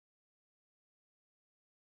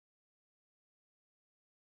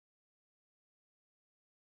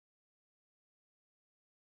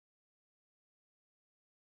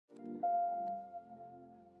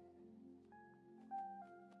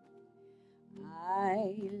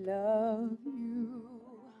I love you,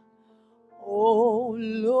 oh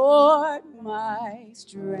Lord, my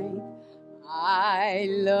strength. I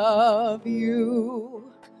love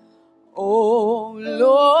you, oh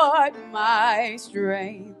Lord, my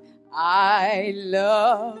strength. I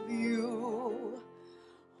love you,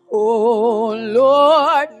 oh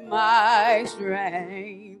Lord, my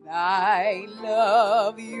strength. I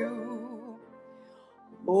love you,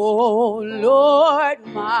 oh Lord,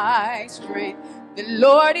 my strength. The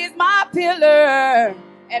Lord is my pillar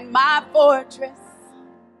and my fortress,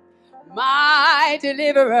 my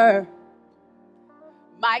deliverer,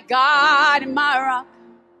 my God and my rock.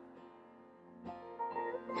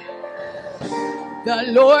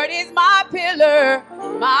 The Lord is my pillar,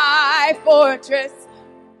 my fortress,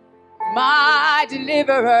 my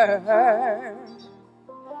deliverer,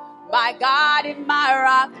 my God and my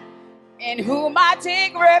rock, in whom I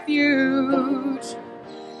take refuge.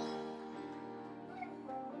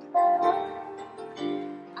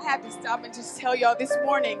 I have to stop and just tell y'all, this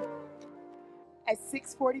morning at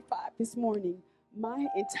 6:45 this morning, my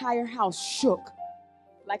entire house shook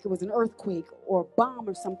like it was an earthquake or a bomb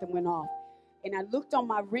or something went off. And I looked on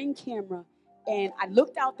my Ring camera and I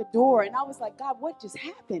looked out the door and I was like, God, what just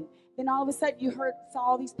happened? Then all of a sudden you saw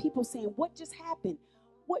all these people saying, what just happened?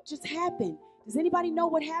 What just happened? Does anybody know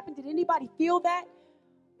what happened? Did anybody feel that?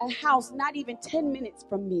 A house not even 10 minutes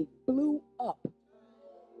from me blew up.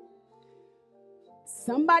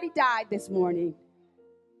 Somebody died this morning.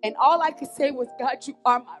 And all I could say was, God, you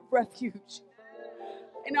are my refuge.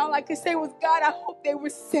 And all I could say was, God, I hope they were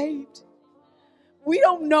saved. We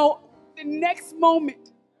don't know the next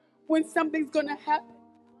moment when something's going to happen.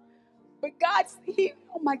 But God,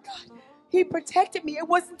 oh my God, He protected me. It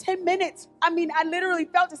wasn't 10 minutes. I mean, I literally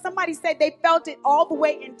felt it. Somebody said they felt it all the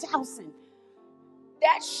way in Towson.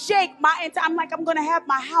 That shake, I'm like, I'm going to have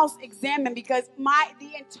my house examined because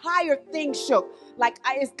the entire thing shook. Like,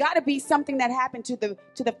 it's got to be something that happened to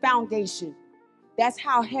the foundation. That's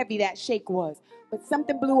how heavy that shake was. But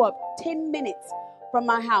something blew up 10 minutes from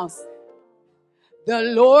my house. The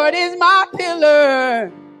Lord is my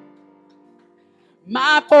pillar,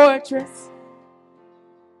 my fortress,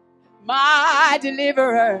 my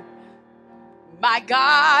deliverer, my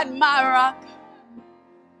God, my rock.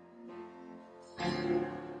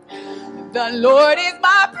 The Lord is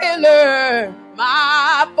my pillar,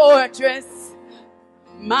 my fortress,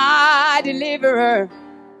 my deliverer,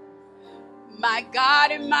 my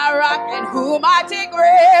God and my rock, in whom I take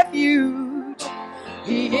refuge.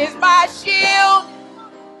 He is my shield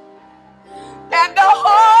and the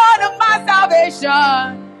horn of my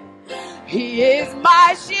salvation. He is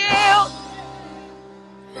my shield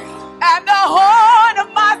and the horn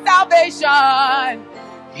of my salvation.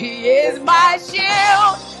 He is my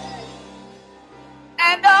shield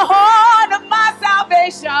and the horn of my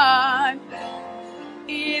salvation.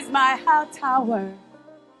 He is my high tower.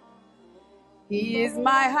 He is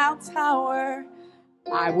my high tower.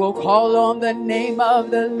 I will call on the name of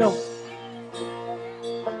the Lord,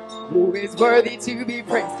 who is worthy to be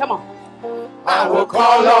praised. Come on. I will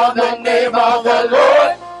call on the name of the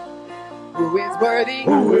Lord, who is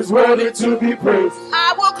worthy to be praised.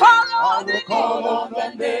 I will call on the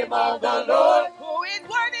name of the Lord, who is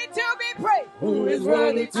worthy to be praised. who is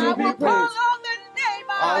worthy to be praised.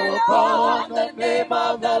 I will call on the name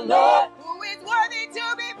of the Lord, who is worthy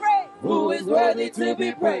to be praised. Who is worthy to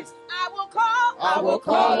be praised. I will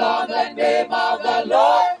call on the name of the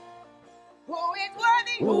Lord,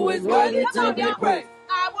 who is worthy to be praised.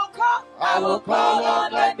 I will call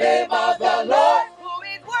on the name of the Lord, who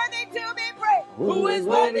is worthy to be praised. Who is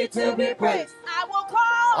worthy to be praised. I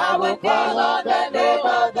will call on the name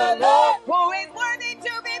of the Lord, who is worthy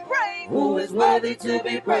to be praised. Who is worthy to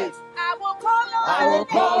be praised. I will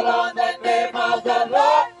call on the name of the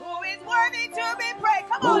Lord, who is worthy to be praised.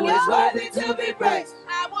 Come who on, is y'all. worthy to be praised.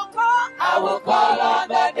 I will call on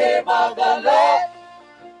the name of the Lord,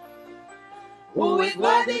 who is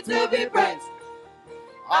worthy to be praised.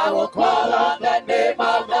 I will call on the name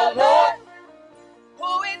of the Lord,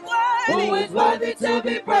 who is worthy to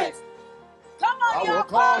be praised. Come on, I y'all. will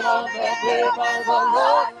call on the name of the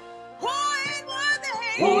Lord,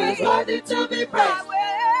 who is worthy to be praised.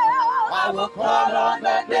 I will call on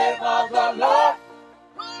the name of the Lord,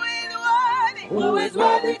 who is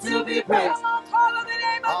worthy to be praised. Come on, call on the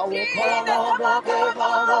name I of will Jesus. call on the name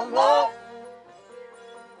of the Lord,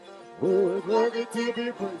 who is worthy to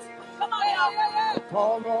be praised. Come on, y'all.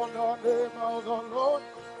 Call on the name of the Lord.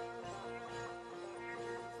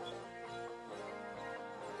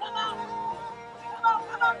 Come on.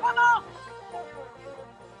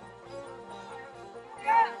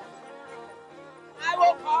 Yeah. I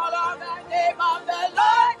will call on the name of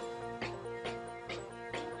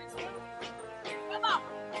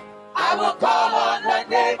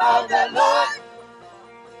name of the Lord.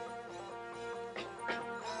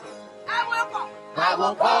 I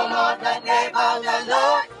will call on the name of the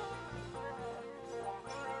Lord.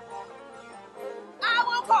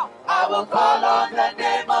 I will call on the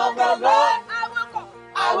name of the Lord.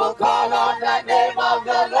 I will call on the name of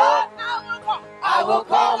the Lord. I will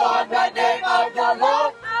call on the name of the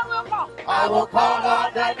Lord. I will call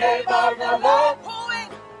on the name of the Lord.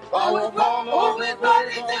 I will call on who is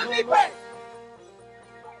worthy to be praised.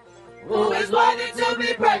 Who is worthy to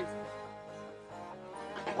be praised.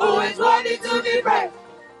 Who is worthy to be praised.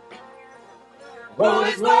 Who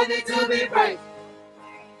is worthy to be praised.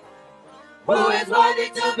 Who is worthy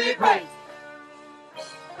to be praised.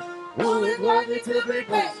 Who is worthy to be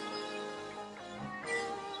praised.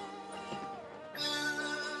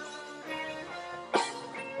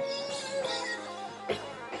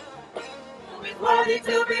 Who is worthy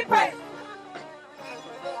to be praised.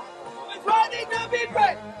 Who is worthy to be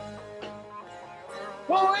praised.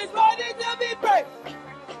 Who is worthy to be praised.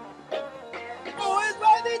 Who is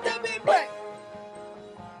worthy to be praised.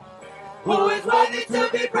 Who is worthy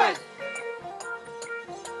to be praised.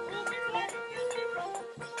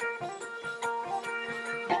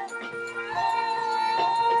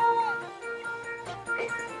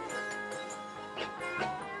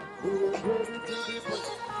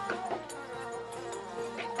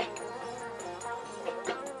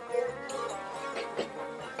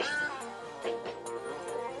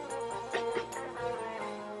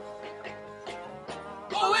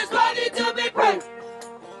 Who is worthy to be praised.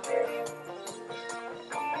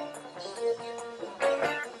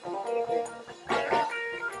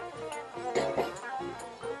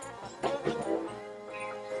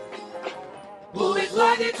 Who is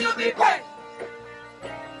worthy to be praised.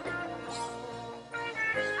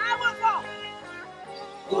 I will call.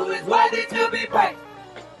 Who is worthy to be praised.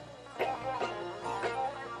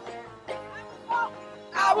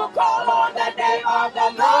 I will call on the name of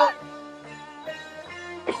the Lord.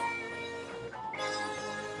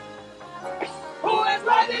 Who is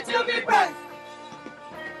worthy to be praised.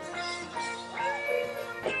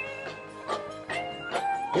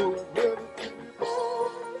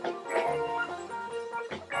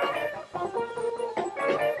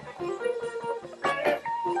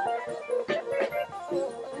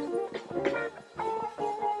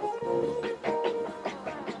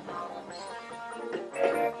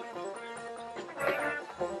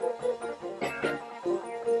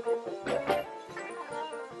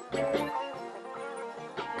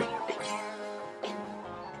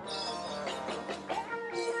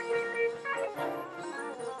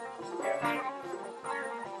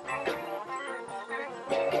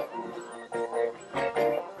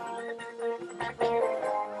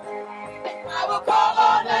 I will call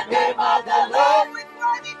on the name of the Lord.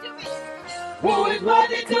 Who is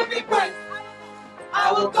worthy to be praised.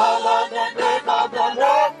 I will call on the name of the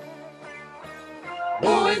Lord.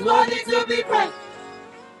 Who is worthy to be praised.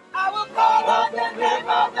 I will call on the name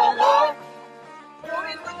of the Lord.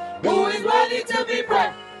 Who is worthy to be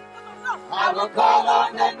praised. I will call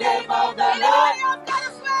on the name of the Lord.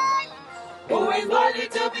 Who is worthy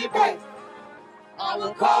to be praised. I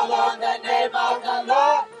will call on the name of the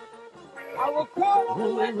Lord. I will call on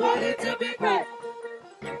who is worthy to be praised.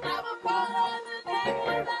 I will call on the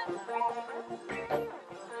name of the Lord.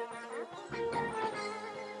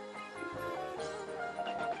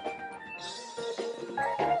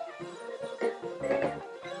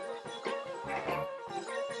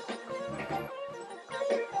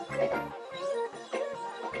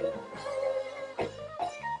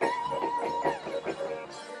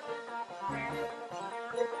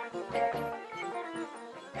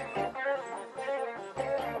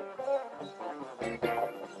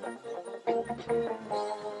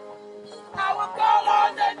 I will call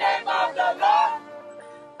on the name of the Lord.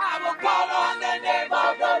 I will call on the name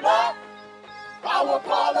of the Lord. I will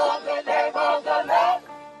call on the name of the Lord.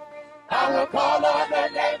 I will call on the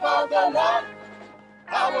name of the Lord.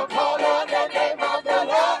 I will call on the name of the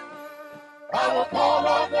Lord. I will call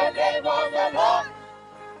on the name of the Lord.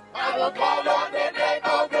 I will call on the name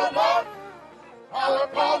of the Lord. I will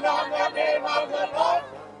call on the name of the Lord.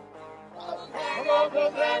 I will call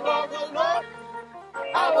on the name of the Lord.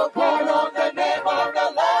 I will call on the name of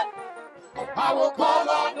the Lord. I will call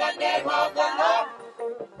on the name of the Lord.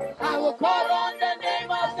 I will call on the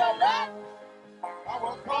name of the Lord. I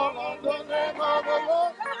will call on the name of the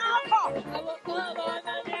Lord. I will call on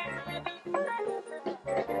the name of the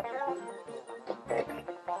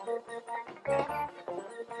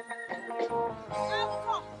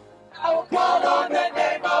Lord. I will call on the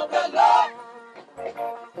name of the Lord.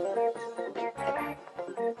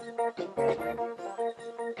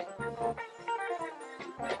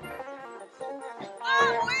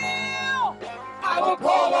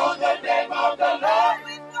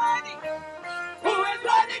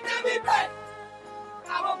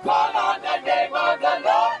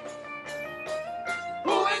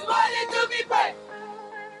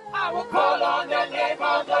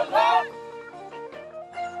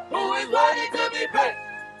 worthy to be praised.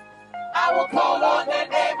 I will call on the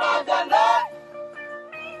name of the Lord,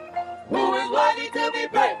 who is worthy to be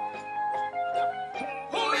praised.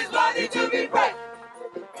 Who is worthy to be praised?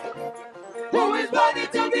 Who is worthy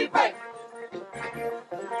to be praised?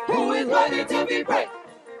 Who is worthy to be praised?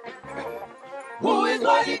 Who is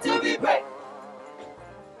worthy to be praised?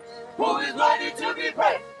 Who is worthy to be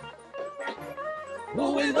praised?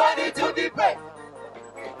 Who is worthy to be praised?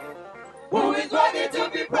 Who is worthy to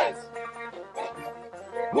be praised?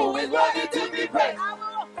 Who is worthy to be praised?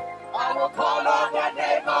 I will call on the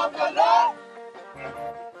name of the Lord.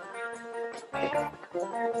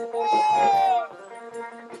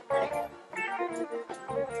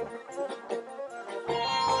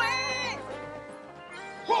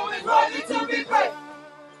 Who is worthy to be praised?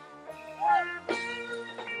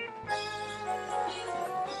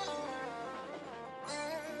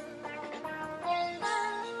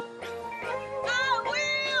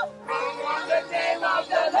 I will call on the name of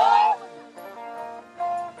the Lord.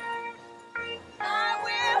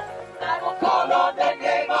 I will call on the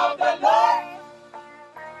name of the Lord.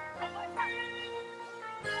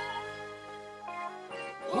 Who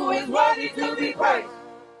is worthy to be praised?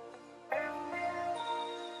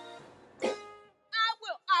 I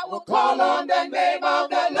will call on the name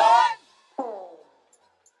of the Lord.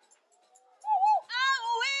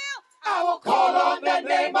 I will call on the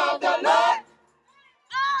name of the Lord.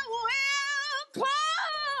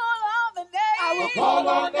 I will call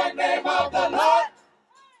on the name of the Lord.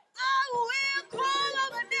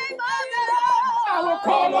 I will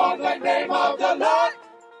call on the name of the Lord.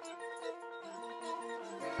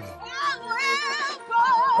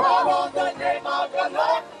 Call on the name of the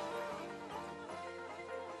Lord.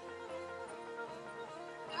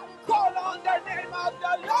 I will call on the name of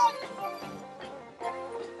the Lord.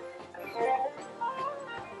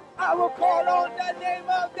 I will call on the name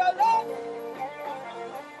of the Lord.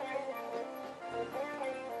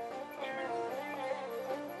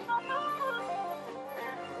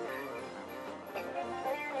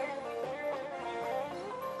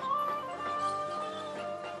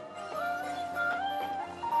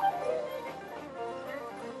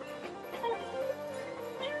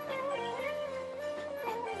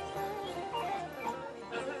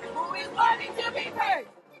 Who is worthy to be praised?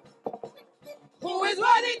 Who is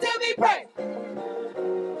worthy to be praised?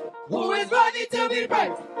 Who is worthy to be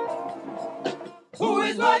praised? Who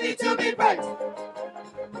is worthy to be praised?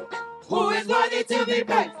 Who is worthy to be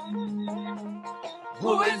praised?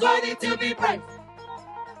 Who is worthy to be praised?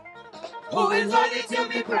 Who is worthy to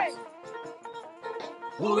be praised?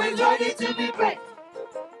 Who is worthy to be praised?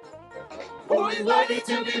 Who is worthy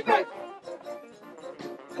to be praised?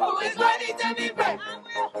 Who is worthy to be praised?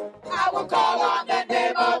 I will call on the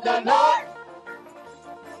name of the Lord.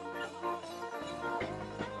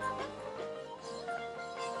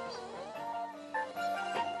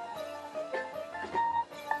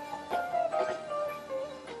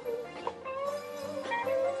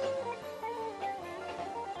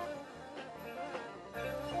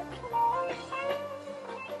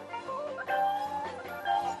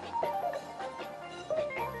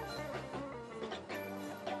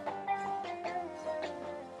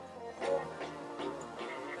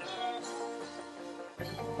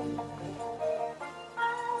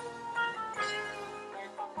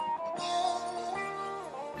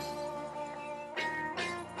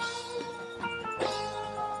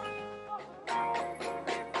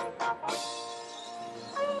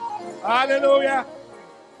 Hallelujah.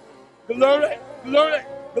 Glory, glory,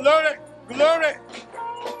 glory, glory,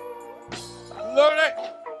 glory.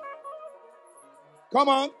 Come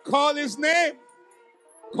on, call his name.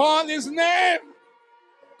 Call his name.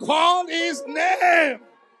 Call his name.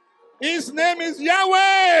 His name is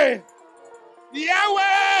Yahweh.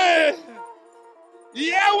 Yahweh.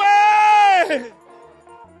 Yahweh.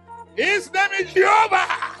 His name is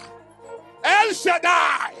Jehovah. El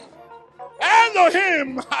Shaddai.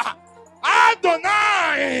 Elohim.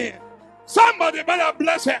 Adonai. Somebody better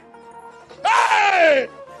bless him. Hey!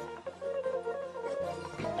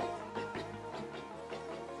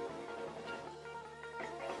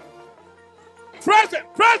 Present,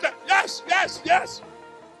 present. Yes, yes, yes.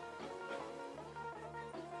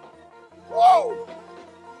 Whoa.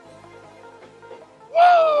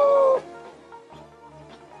 Whoa.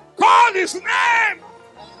 Call his name.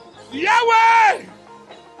 Yahweh.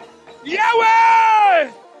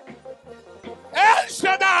 Yahweh. El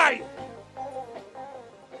Shaddai.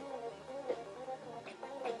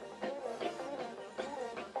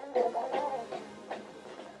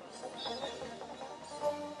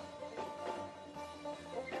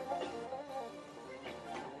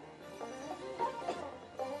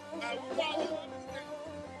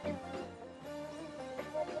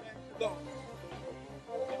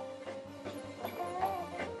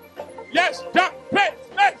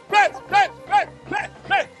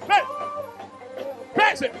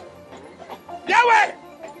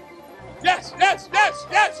 Yes, yes, yes,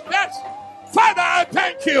 yes, yes. Father, I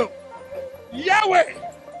thank you. Yahweh,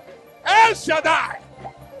 El Shaddai,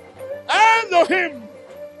 Elohim,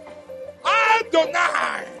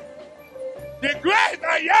 Adonai, the great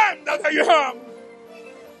I am that I am.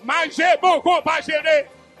 Majebo Bajere.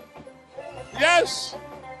 Yes,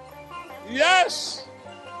 yes.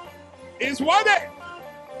 He's worthy.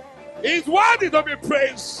 He's worthy to be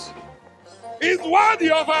praised. He's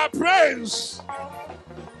worthy of our praise.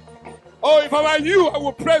 Oh, if I were you, I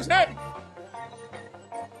would praise him.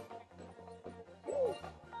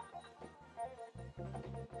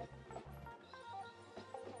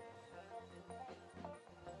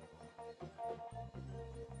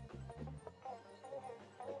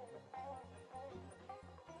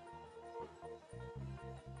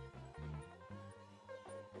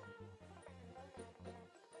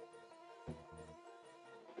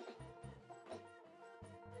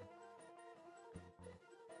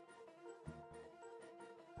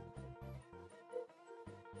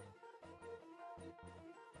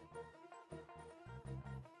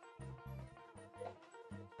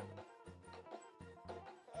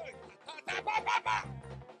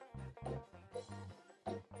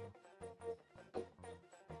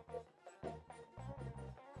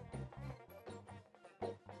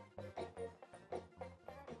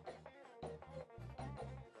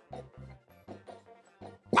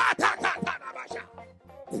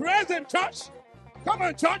 Praise him, church. Come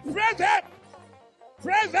on, church. Praise him.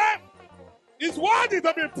 Praise him. He's worthy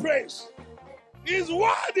to be praised. He's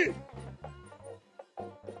worthy.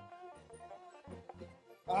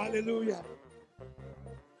 Hallelujah.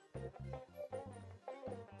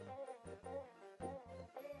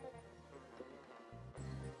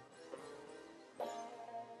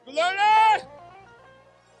 Glory.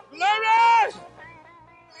 Glory.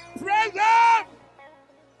 Praise him.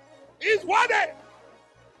 He's worthy.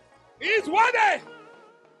 He's worthy.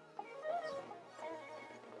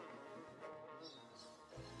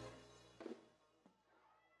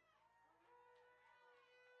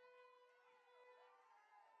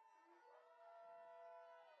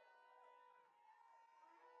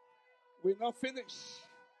 We're not finished.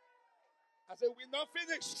 I said, we're not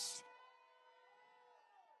finished.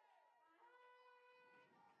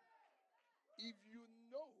 If you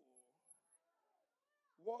know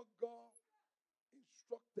what God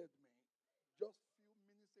instructed me just a few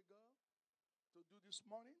minutes ago to do this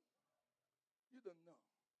morning, you don't know.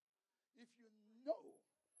 If you know,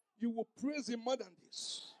 you will praise him more than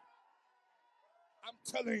this. I'm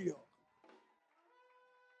telling you.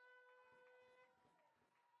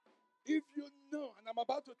 If you know, and I'm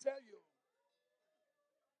about to tell you,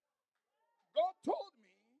 God told me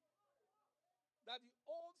that the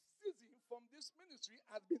old season from this ministry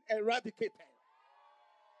has been eradicated.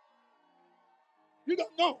 You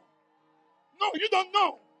don't know. No, you don't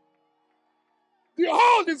know. The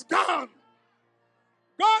old is gone.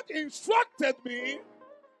 God instructed me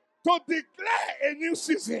to declare a new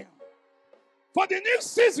season. For the new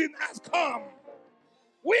season has come.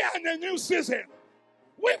 We are in a new season.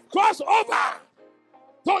 We've crossed over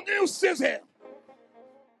to a new season.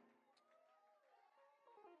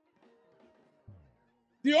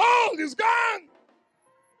 The old is gone.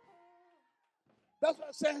 That's what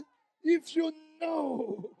I said. If you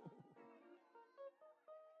know.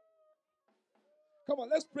 Come on,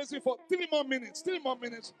 let's praise him for 3 more minutes. 3 more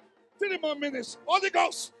minutes. 3 more minutes. Holy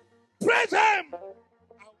Ghost, praise him.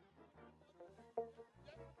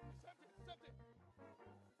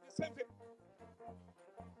 Same thing.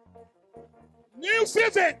 New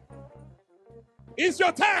season. It's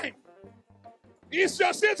your time. It's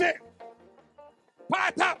your season.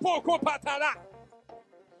 Pata poko patala.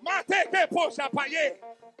 Mate ke po chapaye.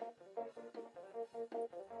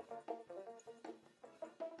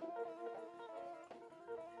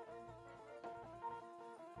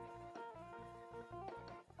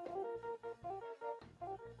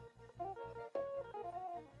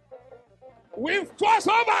 We've crossed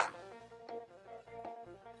over.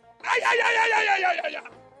 Ay, ay, ay, ay, ay, ay, ay, ay.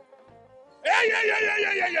 Ay, ay, ay, ay,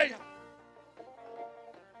 ay, ay, ay.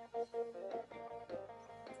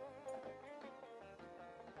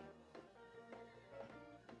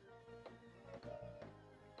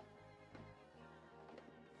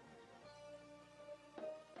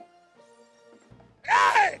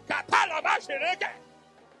 Hey, katala bashireke.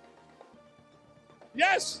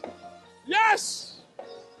 Yes. Yes.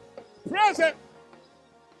 Present.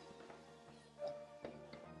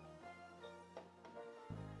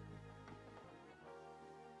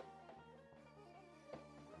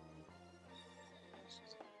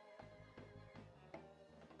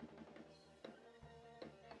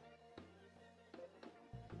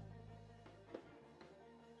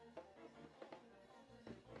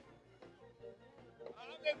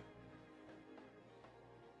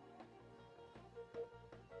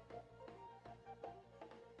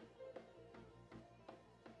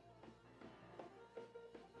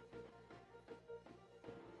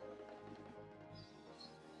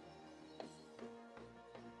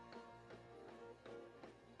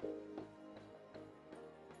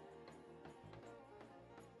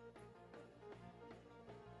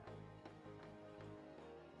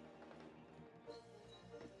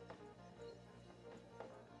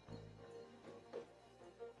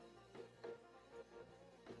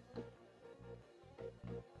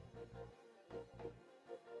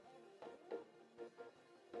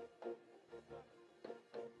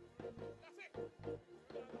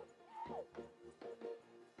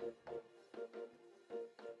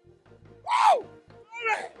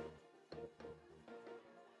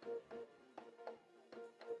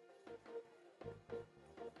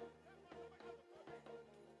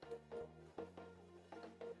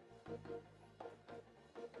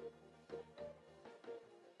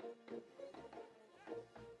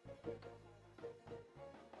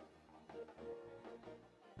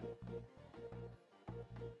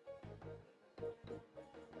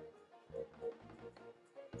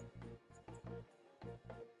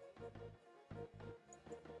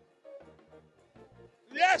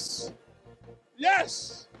 Yes.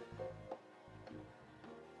 Yes.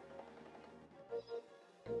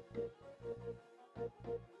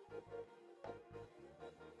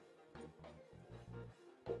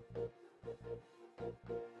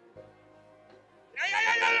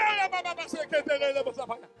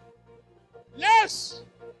 Yes.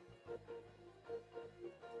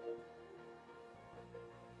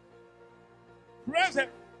 Praise him.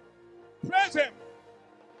 Praise him.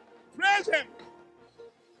 Praise him.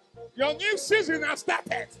 Your new season has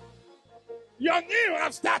started. Your new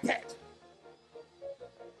have started.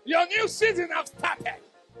 Your new season has started.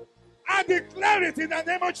 I declare it in the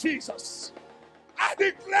name of Jesus. I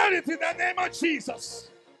declare it in the name of Jesus.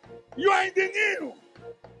 You are in the new.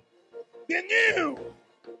 The new.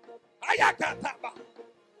 Ayakataba.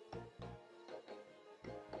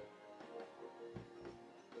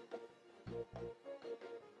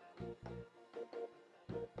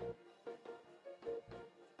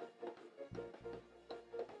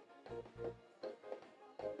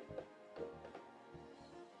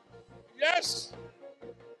 Yes.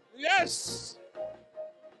 Yes.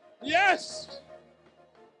 Yes.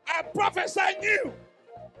 I prophesy new.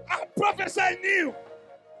 I prophesy new.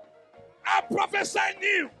 I prophesy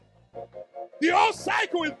new. The old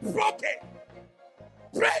cycle is broken.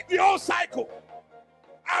 Break the old cycle.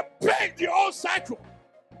 I break the old cycle.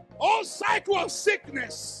 Old cycle of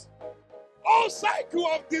sickness. Old cycle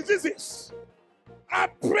of diseases. I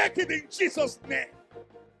break it in Jesus' name.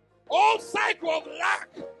 Old cycle of lack.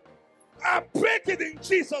 I break it in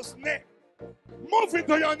Jesus' name. Move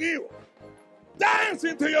into your new. Dance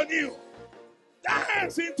into your new.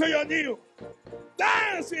 Dance into your new.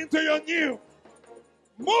 Dance into your new.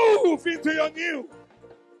 Move into your new.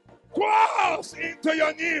 Cross into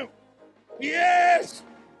your new. Yes.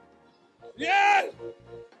 Yes.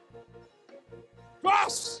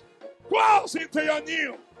 Cross. Cross into your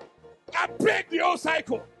new. I break the old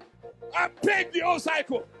cycle. I break the old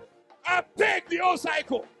cycle. I break the old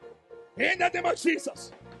cycle. In the name of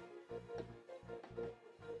Jesus.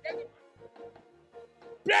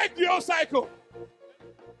 Break the old cycle.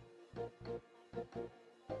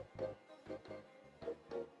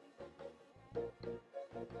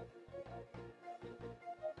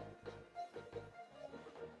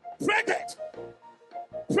 Break it.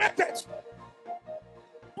 Break it.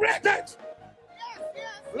 Break it. Yes,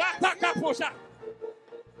 yes. Lataka.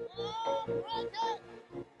 Oh, break it.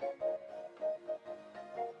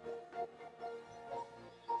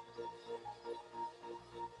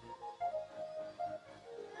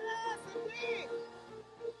 Yes, indeed.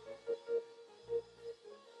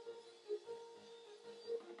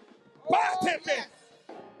 Yes.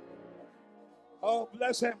 Oh,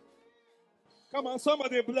 bless him. Come on,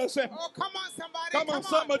 somebody bless him. Oh, come on, somebody. Come on,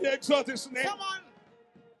 somebody exalt his name. Come on.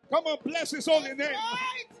 Come on, bless his holy name.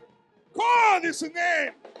 Right. Call his name.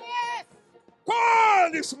 Yes.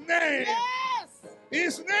 Call his name. Yes.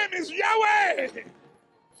 His name is Yahweh.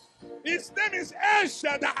 His name is El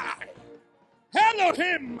Shaddai.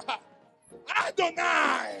 Elohim.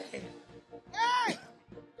 Adonai. Hey.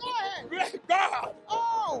 Go ahead. Great God.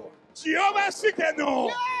 Oh. Jehovah Sikeno.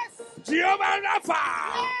 Yes. Jehovah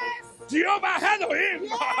Rapha. Yes. Jehovah Elohim.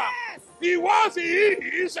 Yes. He was, he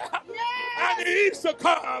is, Yes. and he is to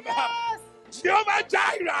come. Yes. Jehovah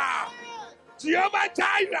Jireh. Jehovah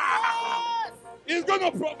Jireh Yes. is going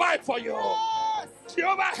to provide for you. Yes.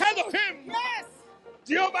 Jehovah Elohim. Yes.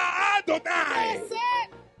 Jehovah Adonai. That's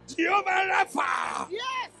it. Jehovah Rapha.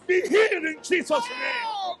 Yes. Be healed in Jesus'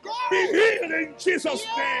 Oh, name. glory. Be healed in Jesus'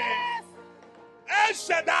 name. Yes. El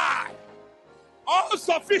Shaddai. All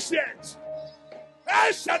sufficient.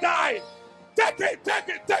 El Shaddai. Take it, take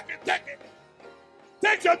it, take it, take it.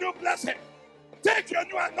 Take your new blessing. Take your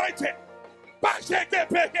new anointing. Basheke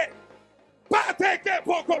peke. Bateke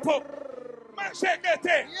pokopo. Masheke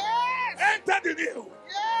te. Yes. Enter the new.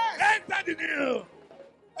 Yes. Enter the new.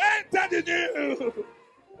 Enter the new.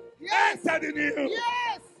 Yes. Enter the new.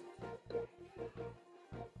 Yes.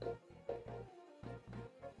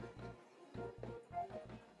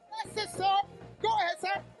 That's it, sir. Go ahead,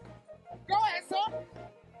 sir. Go ahead, sir.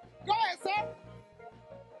 Go ahead, sir.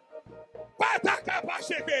 Bataka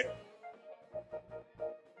basheke.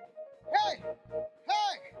 Hey.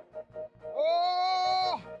 Hey.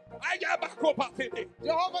 Oh. Ayabako patene.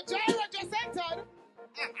 Jehovah Jireh just entered.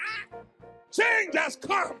 Change has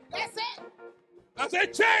come. That's it. I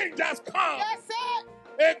said change has come. That's it.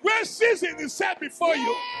 A great season is set before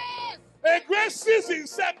you. Yes. A great season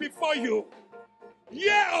is set before you.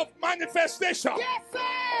 Year of manifestation. Yes,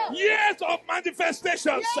 sir. Years of manifestations.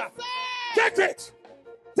 Yes, sir. Take it.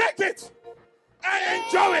 Take it. And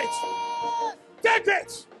enjoy it. Yes. Take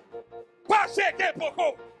it. Paseke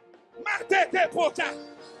poko. Mateke pota.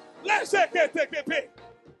 Leseke tekepe.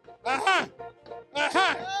 Aha.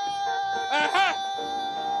 Aha.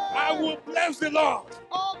 Aha. I will bless the Lord.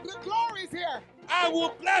 Oh, the glory is here. I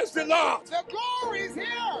will bless the Lord. The glory is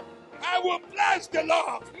here. I will bless the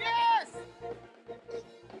Lord. Yes.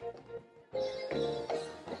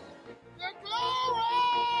 The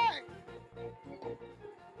glory.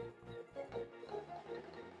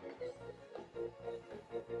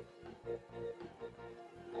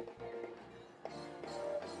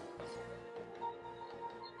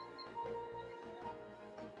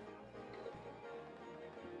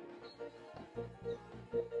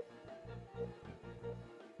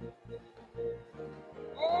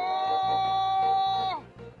 Oh,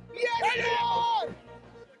 yes, Lord.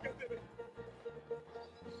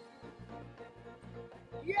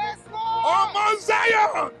 Yes, Lord. On Mount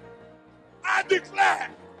Zion, I declare,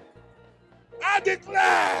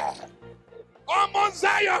 on Mount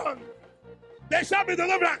Zion, there shall be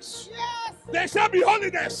deliverance. Yes. There shall be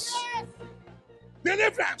holiness. Yes.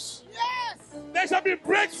 Deliverance. Yes. There shall be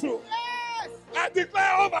breakthrough. Yes. I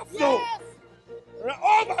declare overflow. Yes.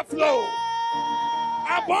 Overflow.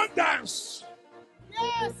 Abundance.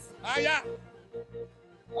 Yes. Yeah.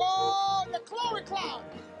 Oh, the glory cloud.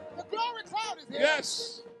 The glory cloud is here.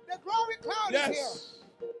 Yes. The glory cloud is here.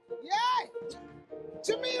 Yeah.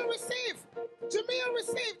 Jamil, receive. Jamil,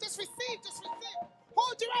 receive. Just receive. Just receive.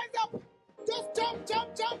 Hold your hands up. Just jump,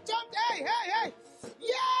 jump, jump, jump. Hey, hey, hey.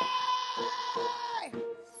 Yeah.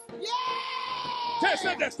 Yeah.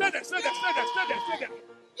 Stay there, stay there, stay there, stay there, stay there, stay there.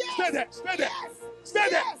 Yes. Stay there, stay there. Yes. Stay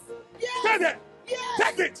there. Yes. Yes. Stay there. Yes.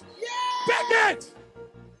 Take it. Yes. Take it.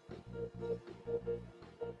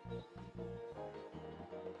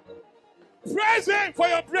 Praise Him for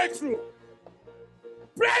your breakthrough.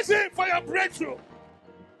 Praise Him for your breakthrough.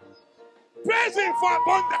 Praise Him for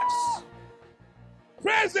abundance.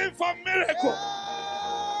 Praise Him for miracle. Hey.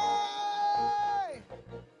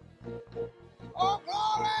 Oh,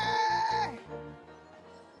 glory.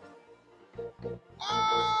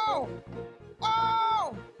 Oh.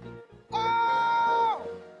 Oh. Oh.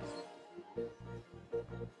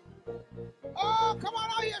 Oh, come on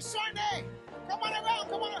out here, Sunday. Come on around,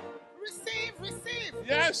 come on. Receive, receive.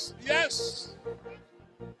 Yes, yes.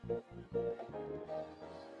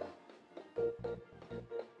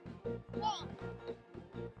 Oh.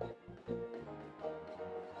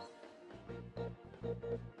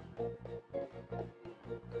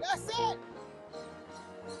 That's it.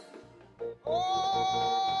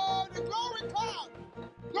 Oh, the glory cloud.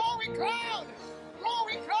 Glory cloud.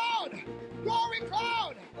 Glory cloud. Glory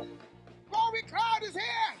cloud. Glory cloud is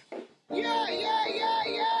here. Yeah, yeah, yeah,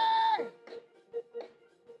 yeah.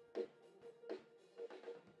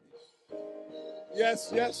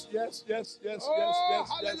 Yes, yes, yes, yes, yes, Oh, yes, yes,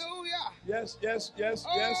 hallelujah. yes, yes, yes,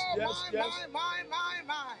 Oh, yes, yes, yes. my.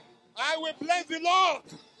 I will bless the Lord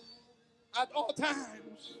at all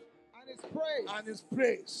times, And His praise. and His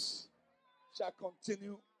praise shall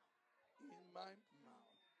continue in my mouth.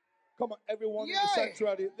 Come on, everyone in the Yay.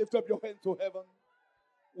 sanctuary, lift up your hand to heaven.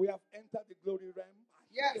 We have entered the glory realm.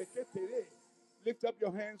 Yes. Lift up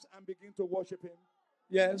your hands and begin to worship Him.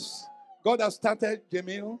 Yes. God has started,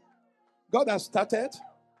 Jamil. God has started.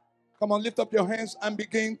 Come on, lift up your hands and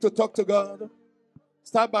begin to talk to God.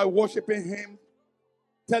 Start by worshiping Him.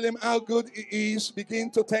 Tell Him how good He is. Begin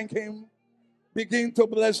to thank Him. Begin to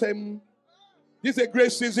bless Him. This is a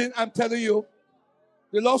great season, I'm telling you.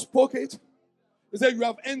 The Lord spoke it. He said, you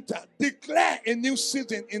have entered. Declare a new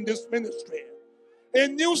season in this ministry. A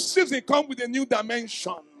new season come with a new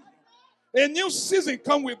dimension. A new season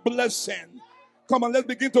come with blessing. Come on, let's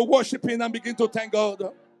begin to worship Him and begin to thank God.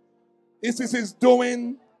 It is His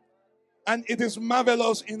doing, and it is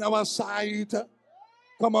marvelous in our sight.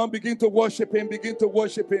 Come on, begin to worship Him. Begin to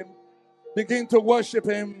worship Him. Begin to worship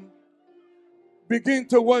Him. Begin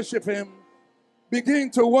to worship Him. Begin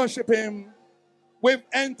to worship Him. We've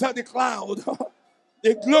entered the cloud.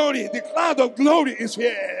 The glory, the cloud of glory is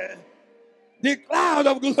here. The cloud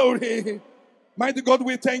of glory. Mighty God,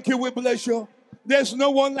 we thank you. We bless you. There's no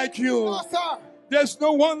one like you. No, sir. There's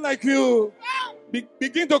no one like you.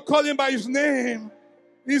 Begin to call Him by His name.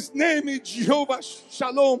 His name is Jehovah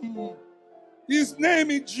Shalom. His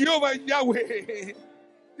name is Jehovah Yahweh.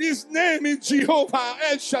 His name is Jehovah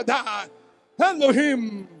El Shaddai.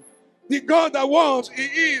 Elohim. The God that was, He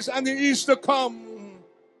is, and He is to come.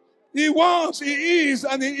 He was, He is,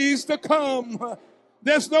 and He is to come.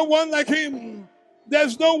 There's no one like Him.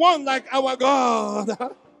 There's no one like our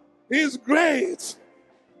God. He's great.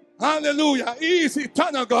 Hallelujah. He is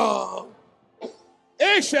eternal God.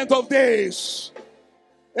 Ancient of days.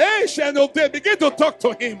 Ancient of days. Begin to talk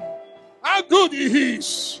to Him. how good He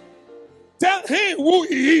is. Tell Him who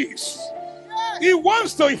He is. He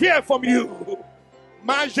wants to hear from you.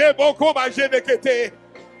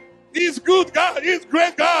 He's good God. He's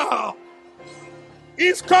great God.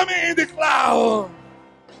 He's coming in the cloud.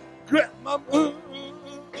 Great.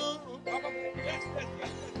 Yes.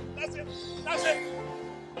 That's it. That's it.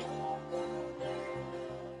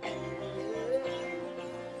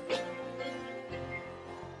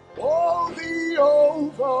 Oh, the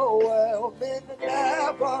overwhelming,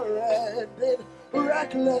 never-ending,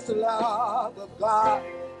 reckless love of God.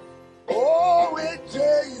 Oh, it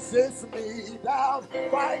chases me down,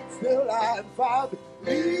 fights till I'm found,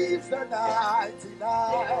 leaves the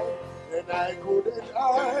 99, and I couldn't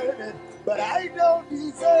earn it, but I don't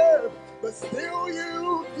deserve, but still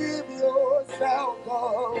you give yourself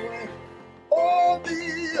away. Oh,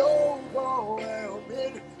 the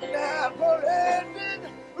overwhelming,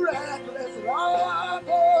 never-ending, reckless love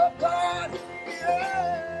of God.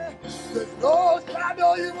 Yeah, there's no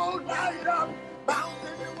shadow you won't light up,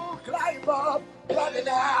 mountain you won't climb up, running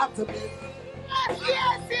after me.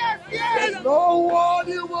 Yes. There's no wall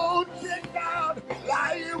you won't kick down,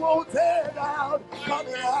 lie you won't tear down,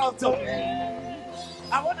 coming after me.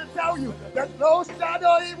 I want to tell you, there's no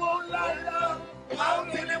shadow he won't light up,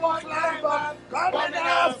 mountain he won't climb up, coming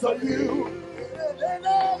after you.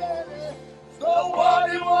 No wall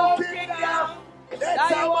he won't kick down,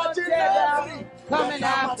 that's how much he loves me, coming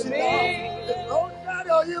after me. There's no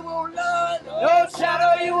shadow you won't light up, No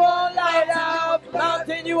shadow you won't light up,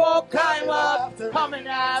 mountain you won't climb up, coming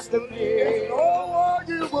after me. no wall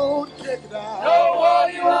you won't kick down, No wall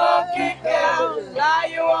you won't kick down, lie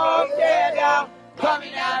you won't tear down,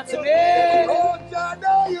 coming after me. no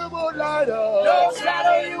shadow you won't light up, No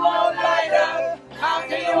shadow you won't light up,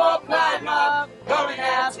 mountain you won't climb up, coming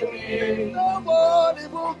after me. no wall you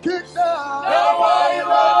won't kick down, No wall you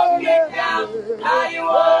won't kick down, lie you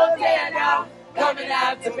won't tear down, coming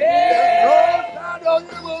after me. no shadow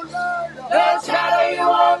you won't light up, No shadow you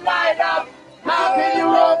won't light up, mountain you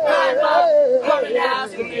won't climb up, coming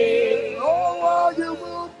after me. no wall you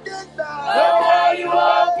won't kick down, No wall you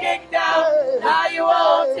won't kick down, lie you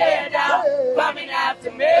won't tear down, coming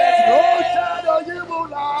after me. no shadow you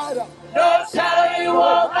won't light up, No shadow you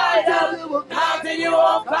won't light up, mountain you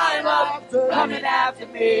won't climb up, coming after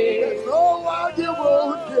me. no wall you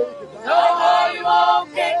won't kick down, No wall you won't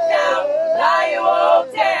kick down, lie you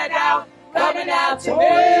won't tear down, coming after me.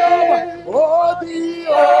 oh, the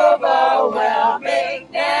Overwhelming,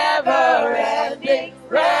 never-ending,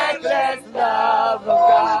 reckless love of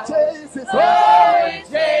God. chases Oh, it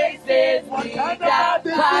chases me kind of down,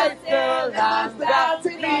 body fights is till I'm down,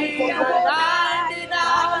 99 leaves for the the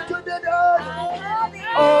 99. couldn't earn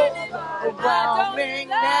Overwhelming,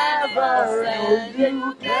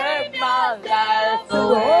 never-ending, gave my life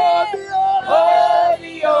away. oh, Oh,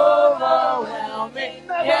 the overwhelming,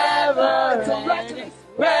 never-ending,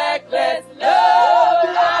 reckless love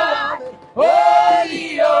of God. Oh,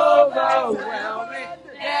 the overwhelming,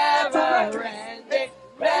 never-ending,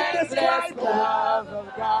 reckless love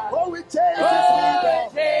of God. oh, it Oh,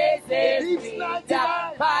 chases me chases me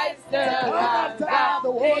down, fights till I'm down,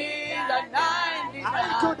 leaves the 99. I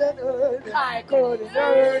couldn't earn it, I couldn't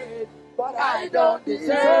earn it, but I don't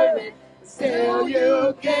deserve it. Still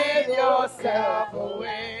you give yourself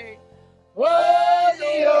away. Oh,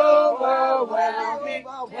 the overwhelming,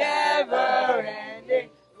 never-ending,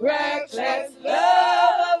 reckless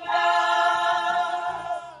love of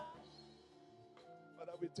God.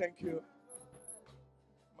 Father, we thank you.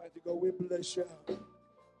 Mighty God, we bless you.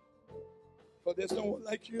 For there's no one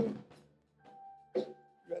like you.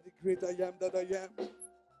 You are the great I am that I am.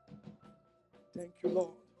 Thank you,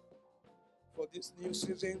 Lord, for this new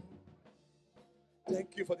season.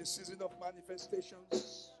 Thank you for the season of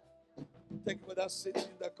manifestations. Thank you for that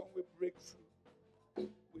season that comes with breakthrough.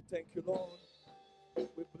 We thank you, Lord.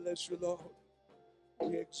 We bless you, Lord.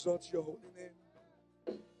 We exalt your holy name.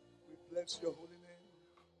 We bless your holy name.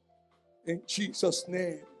 In Jesus'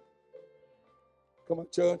 name. Come on,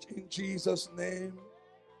 church. In Jesus' name.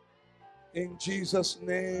 In Jesus'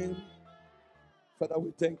 name. Father,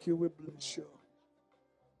 we thank you. We bless you.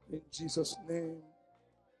 In Jesus' name.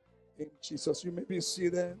 In Jesus. You may be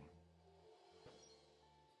seated.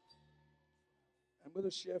 I'm going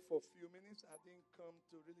to share for a few minutes. I didn't come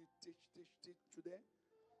to really teach today.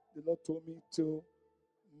 The Lord told me to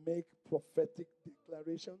make prophetic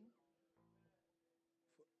declaration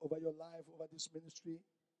over your life, over this ministry.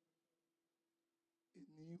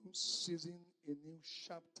 A new season, a new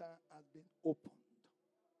chapter has been opened.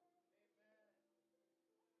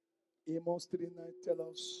 Amos 3:9 tells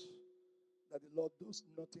us that the Lord does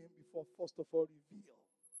nothing before first of all reveal.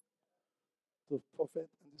 the prophet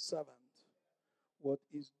and the servant what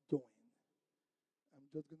he's doing. I'm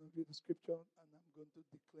just going to read the scripture and I'm going to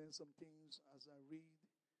declare some things as I read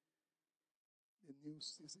the new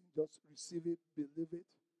season. Just receive it, believe it.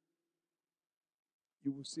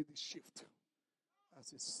 You will see the shift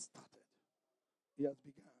as it started. It has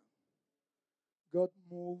begun. God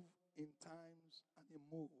moved in times and He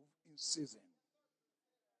moved in season.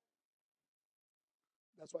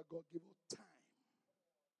 That's why God gave us time.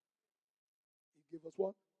 He gave us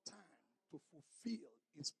what? Time to fulfill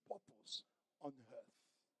His purpose on earth.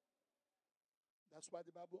 That's why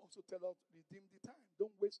the Bible also tells us, redeem the time.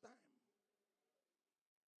 Don't waste time.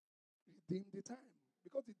 Redeem the time.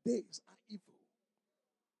 Because the days are evil.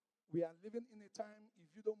 We are living in a time,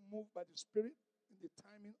 if you don't move by the Spirit, in the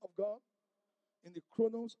timing of God, in the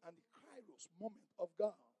chronos and the kairos moment of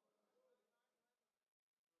God.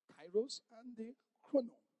 Kairos and the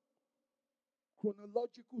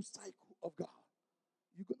chronological cycle of God.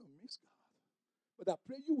 You're going to miss God. But I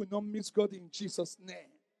pray you will not miss God in Jesus'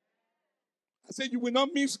 name. I say you will not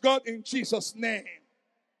miss God in Jesus' name.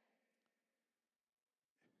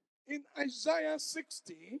 In Isaiah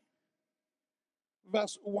 60,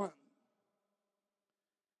 verse 1,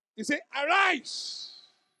 he said, arise,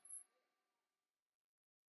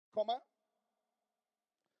 comma,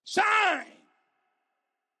 shine,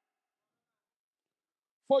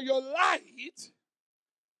 for your light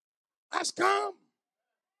has come.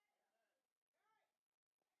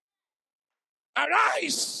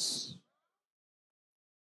 Arise.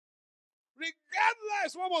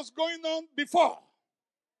 Regardless what was going on before.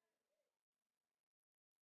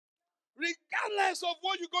 Regardless of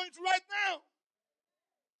what you're going through right now.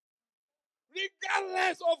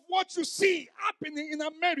 Regardless of what you see happening in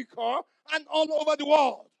America and all over the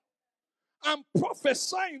world. I'm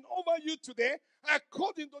prophesying over you today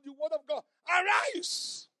according to the word of God.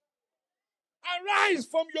 Arise. Arise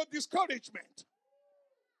from your discouragement.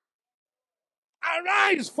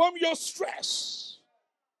 Arise from your stress.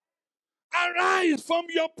 Arise from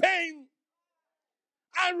your pain.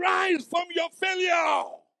 Arise from your failure.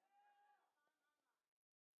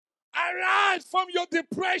 Arise from your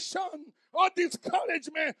depression or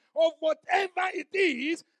discouragement of whatever it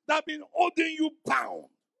is that's been holding you bound.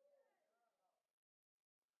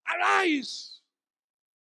 Arise.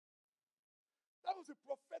 That was a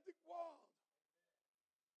prophetic word.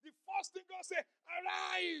 The first thing God said,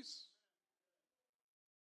 arise.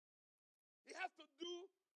 He has to do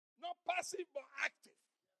not passive but active.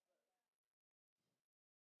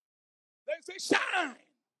 Then say, shine.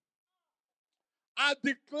 I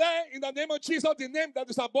declare in the name of Jesus, the name that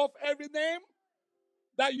is above every name,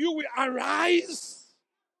 that you will arise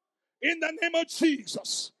in the name of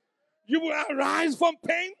Jesus. You will arise from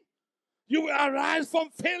pain. You will arise from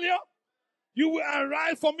failure. You will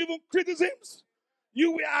arise from even criticisms.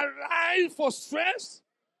 You will arise from stress.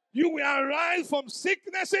 You will arise from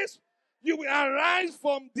sicknesses. You will arise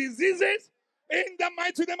from diseases in the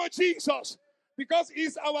mighty name of Jesus. Because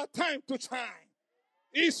it's our time to shine.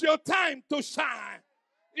 It's your time to shine.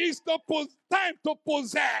 It's the time to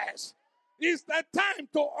possess. It's the time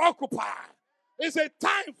to occupy. It's a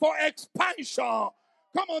time for expansion.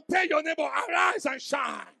 Come on, tell your neighbor, arise and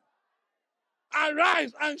shine.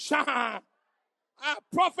 Arise and shine. I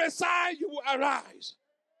prophesy you will arise.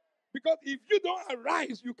 Because if you don't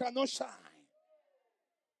arise, you cannot shine.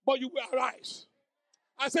 But you will arise.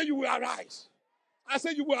 I say you will arise. I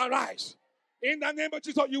say you will arise. In the name of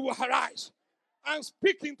Jesus, you will arise. I'm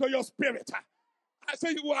speaking to your spirit. I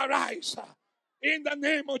say you will arise. In the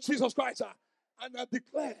name of Jesus Christ. And I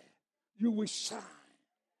declare you will shine.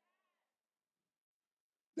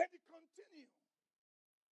 Then he continues.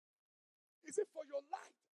 He said, for your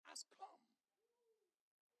light has come.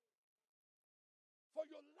 For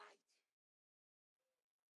your light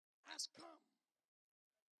has come.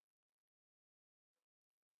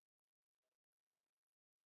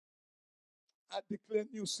 I declare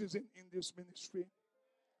new season in this ministry.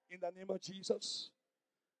 In the name of Jesus.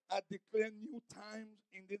 I declare new times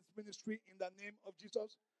in this ministry. In the name of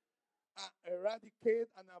Jesus. I eradicate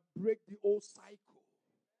and I break the old cycle.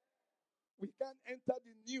 We can't enter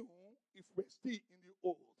the new if we're still in the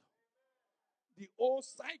old. The old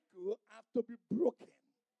cycle has to be broken.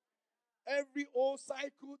 Every old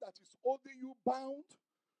cycle that is holding you bound,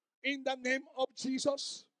 in the name of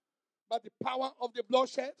Jesus, by the power of the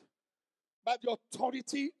bloodshed, by the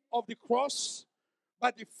authority of the cross,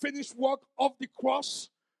 by the finished work of the cross,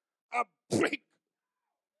 I break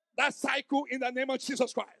that cycle in the name of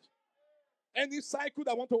Jesus Christ. Any cycle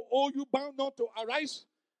that want to hold you bound not to arise,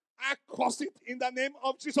 I curse it in the name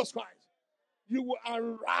of Jesus Christ. You will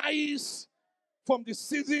arise from the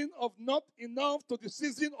season of not enough to the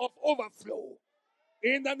season of overflow.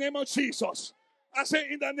 In the name of Jesus. I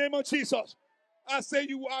say, in the name of Jesus. I say,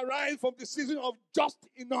 you will arise from the season of just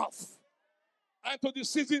enough and to the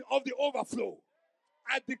season of the overflow.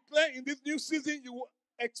 I declare in this new season, you will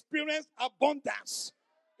experience abundance.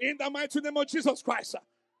 In the mighty name of Jesus Christ.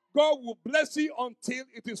 God will bless you until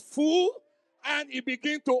it is full and it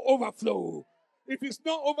begins to overflow. If it's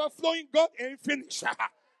not overflowing, God ain't finished.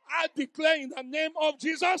 I declare in the name of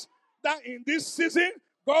Jesus that in this season,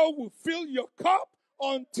 God will fill your cup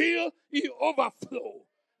until it overflows.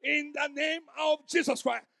 In the name of Jesus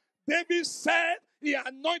Christ. David said, he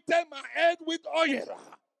anointed my head with oil.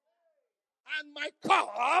 And my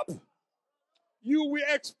cup, you will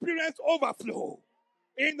experience overflow.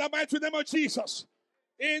 In the mighty name of Jesus.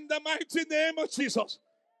 In the mighty name of Jesus.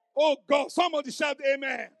 Oh God, somebody shout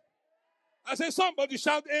amen. I say somebody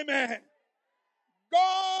shout amen.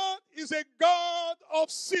 God is a God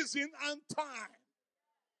of season and time.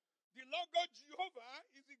 The Lord God Jehovah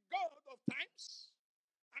is the God of times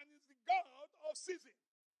and is the God of season.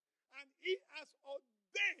 And he has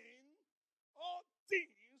ordained all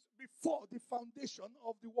things before the foundation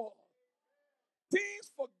of the world.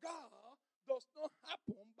 Things for God does not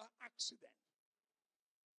happen by accident.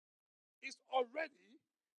 It's already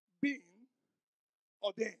been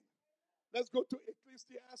ordained. Let's go to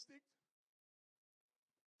Ecclesiastes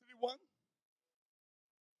 3:1.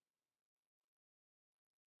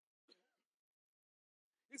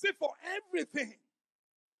 He said, for everything,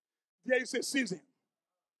 there is a season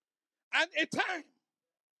and a time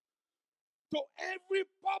to every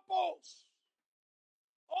purpose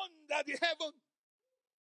under the heaven.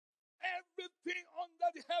 Everything under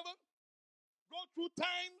the heaven go through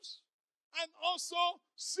times and also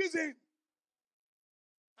season.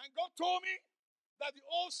 And God told me that the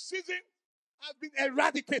old season has been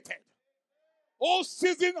eradicated. All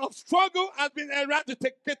season of struggle has been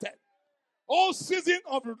eradicated. All season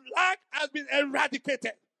of lack has been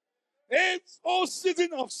eradicated. All season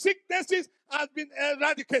of sicknesses has been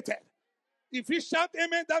eradicated. If you shout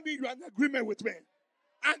amen, that means you are in agreement with me.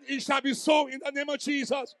 And it shall be so in the name of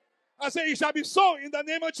Jesus. I say it shall be so in the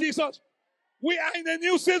name of Jesus. We are in a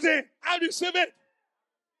new season. I receive it.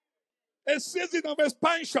 A season of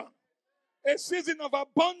expansion. A season of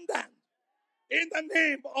abundance. In the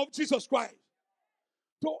name of Jesus Christ.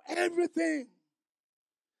 To everything,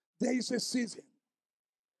 there is a season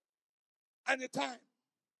and a time.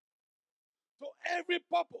 To every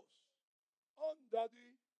purpose under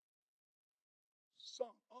the sun,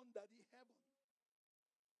 under the heaven.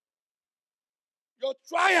 Your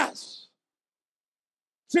trials,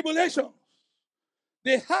 tribulations,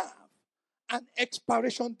 they have an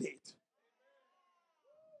expiration date.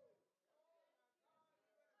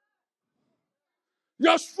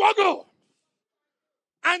 Your struggle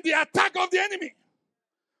and the attack of the enemy,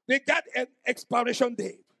 they got an expiration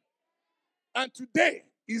date. And today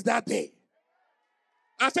is that day.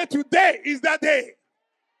 I said today is that day.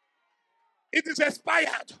 It is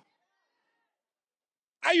expired.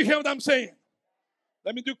 Are you hearing what I'm saying?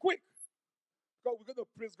 Let me do quick. God, we're going to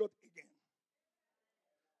praise God again.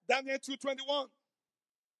 Daniel 2:21.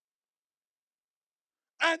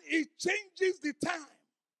 And it changes the time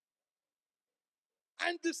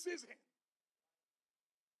and the season.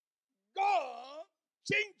 God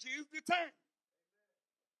changes the time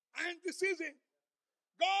and the season.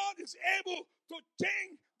 God is able to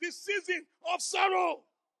change the season of sorrow,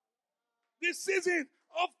 the season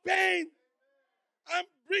of pain, and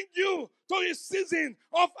bring you to a season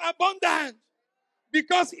of abundance.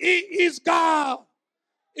 Because he is God.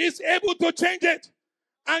 He's able to change it.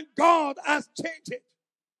 And God has changed it.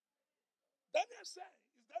 Daniel said,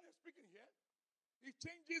 is Daniel speaking here? He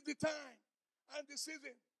changes the time and the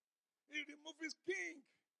season. He removes king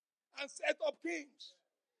and set up kings.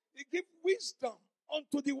 He gives wisdom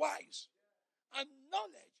unto the wise and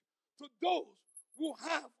knowledge to those who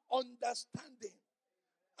have understanding.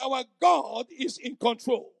 Our God is in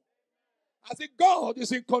control. I say God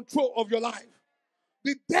is in control of your life.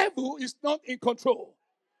 The devil is not in control.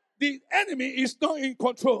 The enemy is not in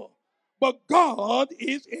control. But God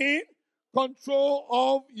is in control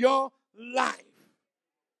of your life.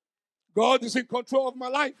 God is in control of my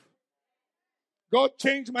life. God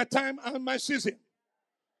changed my time and my season.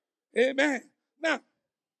 Amen. Now, I'm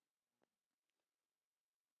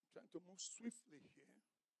trying to move swiftly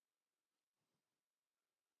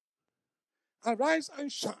here. Arise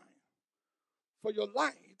and shine, for your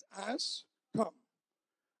light has come,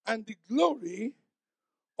 and the glory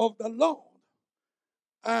of the Lord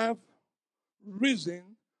have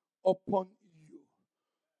risen upon you.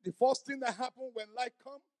 The first thing that happens when light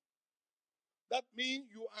comes, That means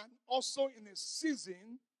you are also in a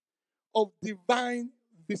season of divine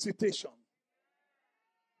visitation.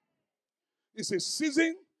 It's a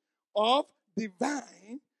season of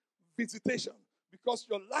divine visitation because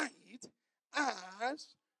your light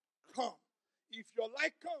has come. If your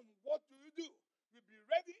light comes, what do? You'll be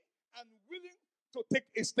ready and willing to take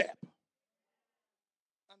a step.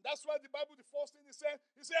 And that's why the Bible, the first thing it said,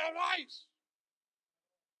 arise,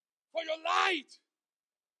 for your light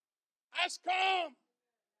has come.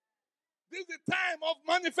 This is the time of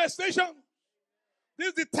manifestation. This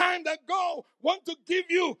is the time that God wants to give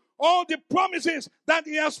you all the promises that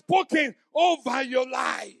He has spoken over your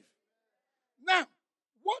life. Now,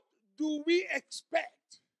 what do we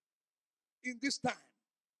expect in this time?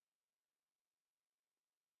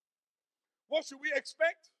 What should we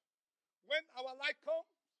expect when our light comes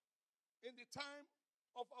in the time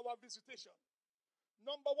of our visitation?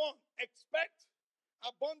 Number one, expect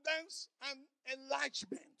abundance and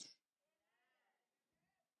enlargement.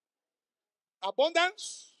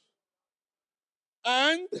 Abundance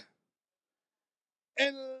and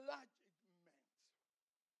enlargement.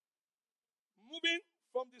 Moving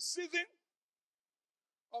from the season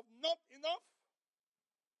of not enough,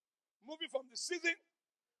 moving from the season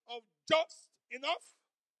of just enough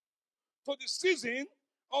to the season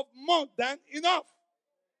of more than enough.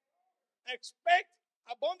 Expect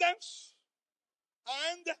abundance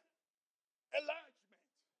and enlargement.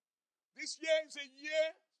 This year is a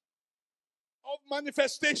year of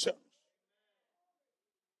manifestations.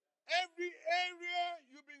 Every area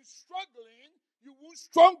you've been struggling, you won't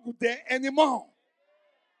struggle there anymore.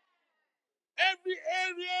 Every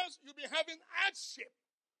area you'll be having hardship,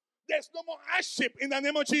 there's no more hardship in the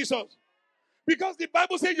name of Jesus. Because the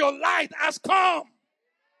Bible says your light has come.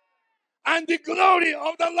 And the glory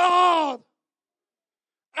of the Lord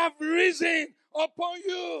have risen upon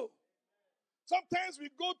you. Sometimes we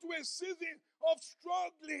go through a season of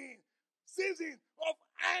struggling, season of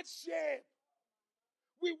hardship.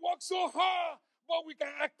 We work so hard, but we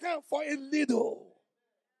can account for a little.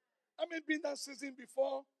 I mean, been that season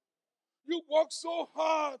before. You work so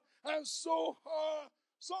hard and so hard.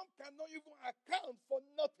 Some cannot even account for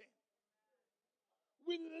nothing.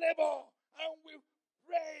 We labor and we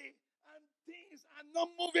pray and things are not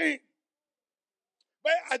moving.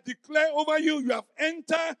 But I declare over you, you have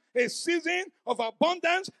entered a season of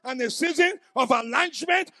abundance and a season of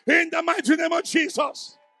enlargement in the mighty name of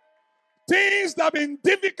Jesus. Things that have been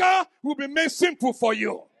difficult will be made simple for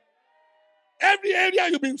you. Every area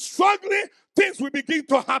you've been struggling, things will begin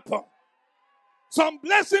to happen. Some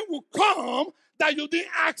blessing will come that you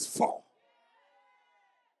didn't ask for.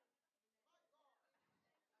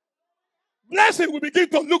 Blessing will begin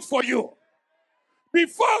to look for you.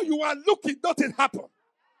 Before you are looking, nothing happened.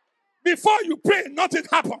 Before you pray, nothing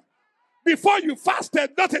happened. Before you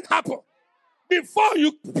fasted, nothing happened. Before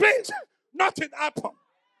you prayed, nothing happened.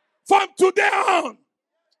 From today on,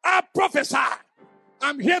 I prophesy.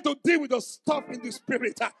 I'm here to deal with the stuff in the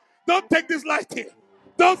spirit. Don't take this lightly.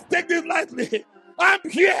 Don't take this lightly. I'm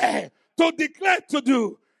here to declare to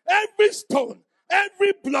you every stone,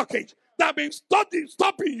 every blockage that has been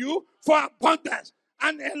stopping you for abundance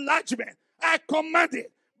and enlargement. I command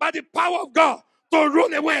it by the power of God to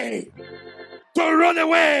roll away. To roll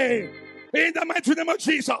away. In the mighty name of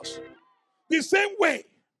Jesus. The same way,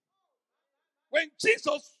 when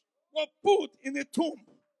Jesus was put in a tomb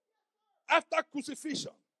after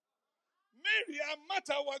crucifixion, Mary and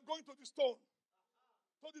Martha were going to the stone,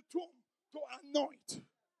 to the tomb, to anoint.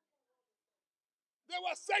 They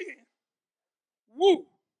were saying, who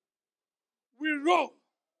will roll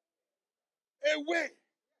away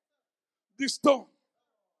the stone?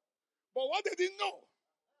 But what they didn't know,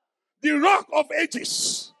 the Rock of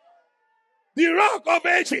Ages, the Rock of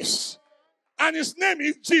Ages, and his name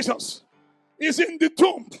is Jesus, is in the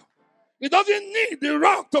tomb. He doesn't need the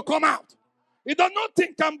rock to come out. He does not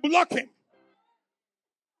think can block him.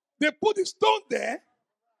 They put the stone there.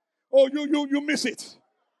 Oh, you miss it.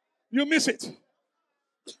 You miss it.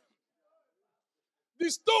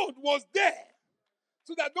 The stone was there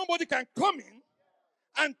so that nobody can come in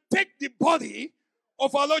and take the body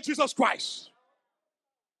of our Lord Jesus Christ.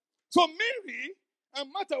 So Mary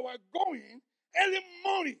and Martha were going early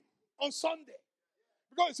morning on Sunday.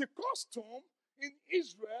 Because it's a custom in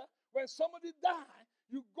Israel, when somebody dies,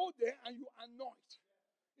 you go there and you anoint.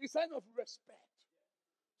 It's a sign of respect.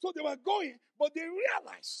 So they were going, but they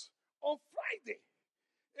realized on Friday,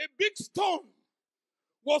 a big stone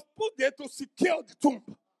was put there to secure the tomb.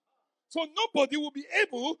 So nobody will be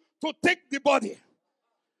able to take the body.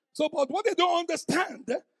 So, but what they don't understand,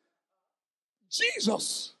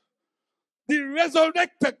 Jesus, the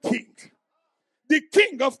resurrected King, the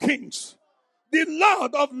King of Kings, the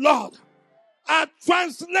Lord of Lords, are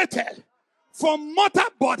translated from mortal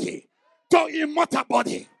body to immortal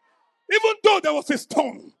body. Even though there was a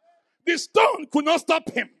stone, the stone could not stop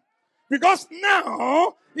him, because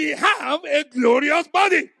now he have a glorious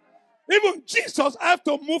body. Even Jesus had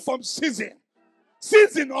to move from season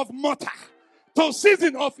of mortal to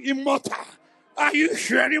season of immortal. Are you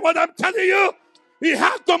hearing what I'm telling you? He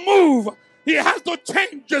has to move. He has to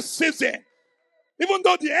change the season. Even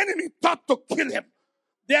though the enemy thought to kill him,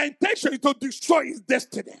 their intention is to destroy his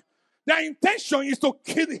destiny. Their intention is to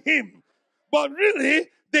kill him. But really,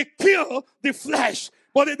 they kill the flesh,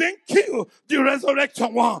 but they didn't kill the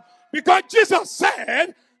resurrection one. Because Jesus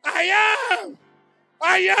said, I am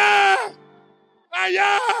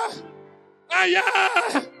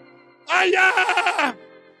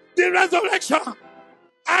the resurrection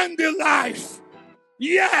and the life.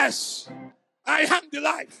 Yes, I am the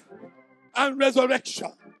life and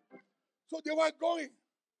resurrection. So they were going,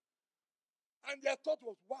 and their thought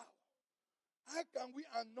was, wow, how can we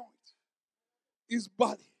anoint his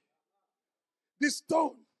body? The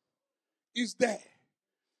stone is there.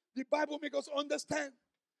 The Bible makes us understand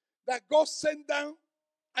that God sent down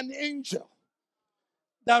an angel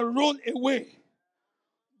that rolled away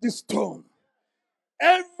the stone.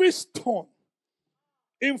 Every stone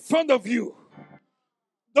in front of you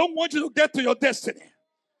don't want you to get to your destiny.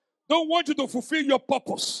 Don't want you to fulfill your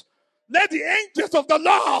purpose. Let the angels of the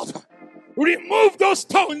Lord remove those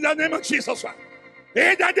stones in the name of Jesus Christ.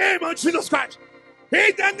 In the name of Jesus Christ.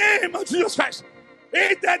 In the name of Jesus Christ.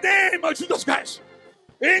 In the name of Jesus Christ.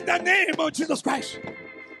 In the name of Jesus Christ.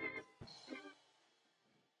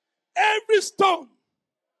 Every stone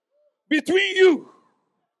between you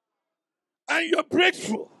and your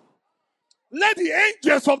breakthrough, let the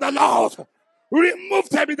angels of the Lord remove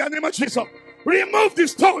them in the name of Jesus. Remove the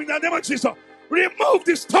stone in the name of Jesus. Remove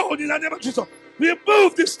the stone in the name of Jesus.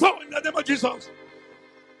 Remove the stone in the name of Jesus.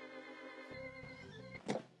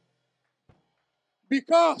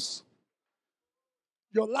 Because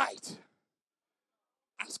your light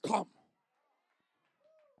has come.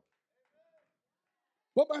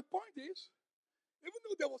 But my point is, even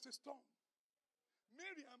though there was a storm,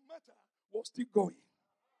 Mary and Martha were still going.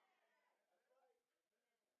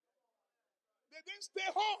 They didn't stay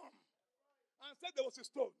home and said there was a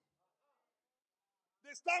storm.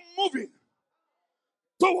 They start moving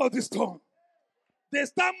toward the storm. They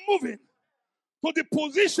start moving to the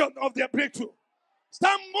position of their breakthrough.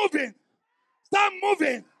 Start moving. Start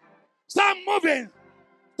moving. Start moving.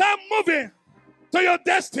 Start moving to your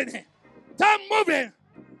destiny. Start moving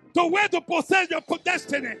to where to possess your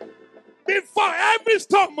destiny. Before every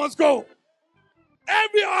storm must go.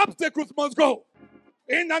 Every obstacle must go.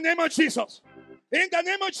 In the name of Jesus. In the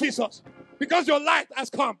name of Jesus. Because your light has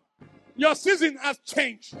come. Your season has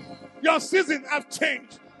changed. Your season has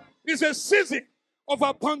changed. It's a season of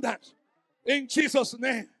abundance. In Jesus'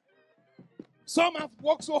 name. Some have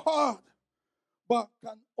worked so hard, but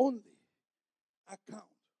can only account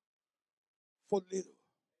for little.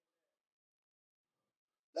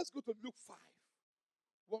 Let's go to Luke 5,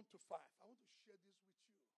 1 to 5. I want to share this with you.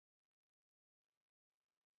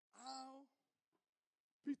 How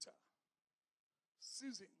Peter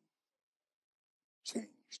season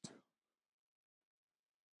changed.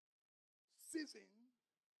 Season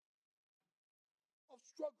of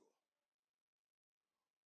struggle.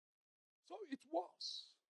 So it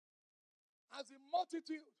was as a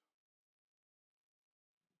multitude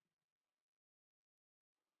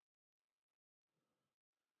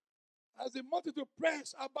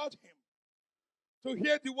pressed about him to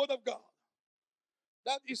hear the word of God,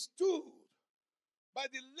 that he stood by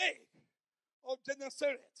the lake of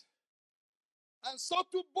Gennesaret and saw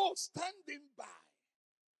two boats standing by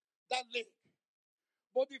that lake.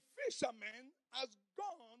 But the fishermen has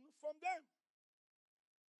gone from them,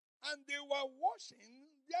 and they were washing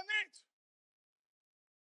their net.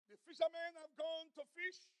 The fishermen have gone to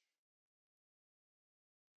fish,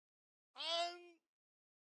 and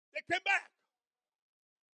they came back.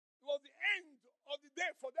 It was the end of the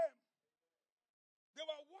day for them. They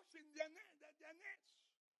were washing their nets.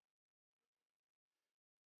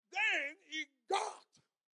 Then he got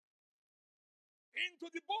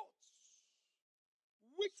into the boat,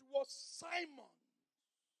 which was Simon.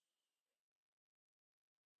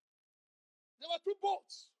 There were two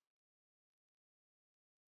boats.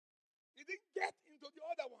 He didn't get into the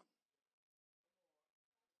other one,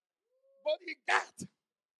 but he got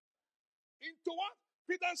into what?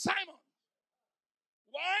 Peter and Simon.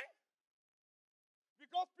 Why?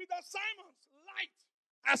 Because Peter and Simon's light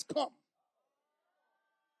has come.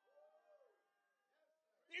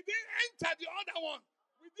 He didn't enter the other one.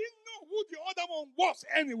 We didn't know who the other one was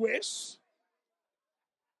anyways.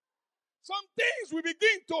 Some things will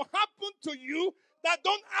begin to happen to you that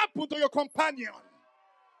don't happen to your companion.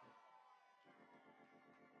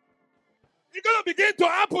 It's going to begin to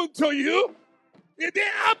happen to you. It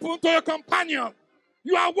didn't happen to your companion.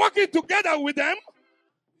 You are working together with them.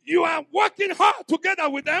 You are working hard together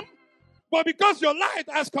with them. But because your light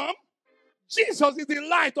has come, Jesus is the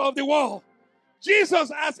light of the world.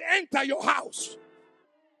 Jesus has entered your house.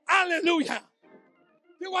 Hallelujah.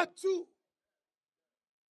 There were two.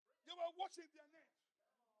 They were watching their net.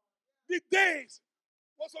 The days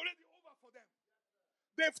was already over for them.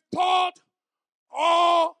 They've toiled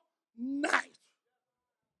all night.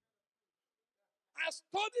 I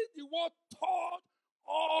studied the word toiled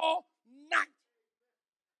all night.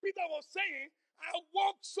 Peter was saying, I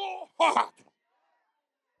worked so hard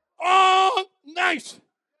all night.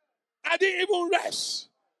 I didn't even rest.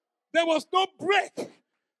 There was no break.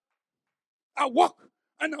 I walk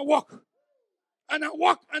and I walk. And I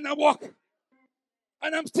walk and I walk.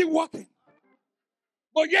 And I'm still walking.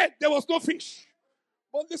 But yet there was no fish.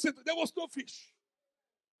 But listen, there was no fish.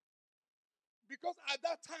 Because at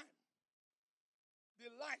that time, the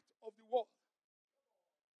light of the world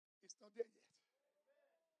is not there yet.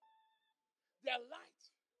 Their light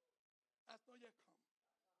has not yet come.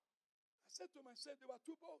 I said to myself, there were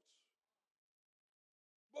two boats.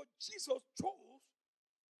 But Jesus chose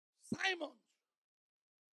Simon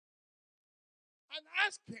and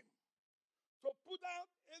asked him to put out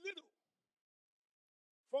a little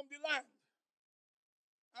from the land.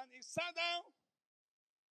 And he sat down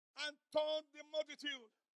and turned the multitude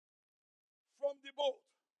from the boat.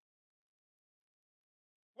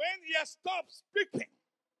 When he had stopped speaking,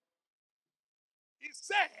 he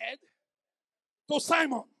said to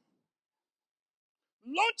Simon,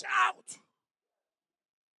 launch out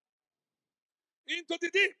into the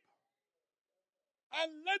deep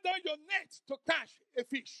and let down your net to catch a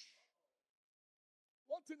fish.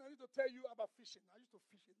 One thing I need to tell you about fishing, I used to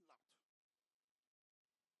fish a lot.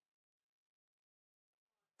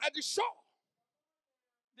 At the shore,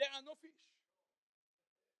 there are no fish.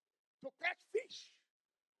 To catch fish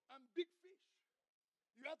and big fish,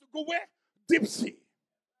 you have to go where? Deep sea.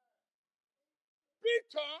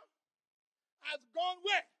 Peter has gone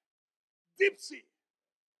where? Deep sea.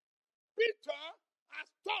 Peter has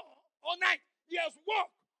toiled all night. He has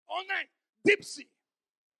walked all night. Deep sea.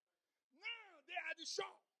 Now they are at the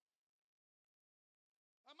shore.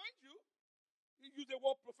 And mind you, he used the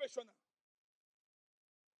word professional.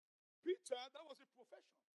 Peter, that was a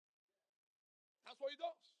profession. That's what he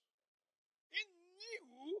does. He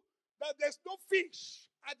knew that there's no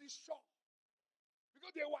fish at the shore.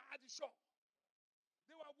 Because they were at the shore.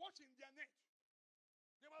 They were watching their net.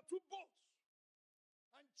 There were two boats.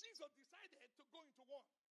 And Jesus decided to go into one.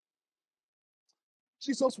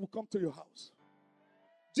 Jesus will come to your house.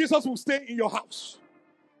 Jesus will stay in your house.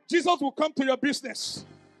 Jesus will come to your business.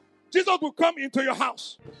 Jesus will come into your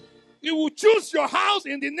house. He will choose your house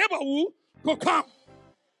in the neighborhood to come.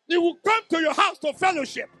 He will come to your house to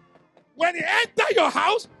fellowship. When he enters your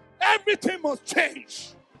house, everything must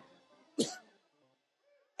change.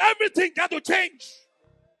 Everything got to change.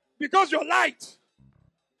 Because your light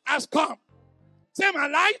has come. Say, my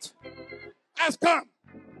light has come.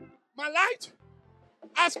 My light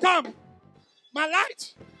has come. My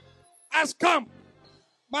light has come.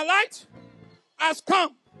 My light has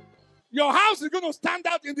come. Your house is going to stand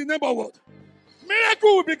out in the neighborhood.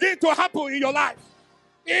 Miracle will begin to happen in your life.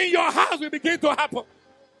 In your house will begin to happen.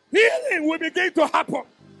 Healing will begin to happen.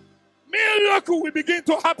 Miracle will begin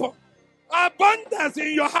to happen. Abundance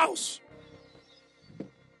in your house.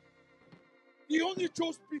 He only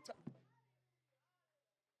chose Peter.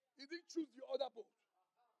 He didn't choose the other boat.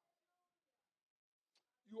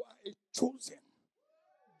 You are a chosen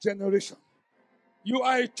generation. You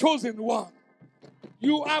are a chosen one.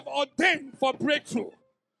 You have ordained for breakthrough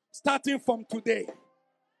starting from today.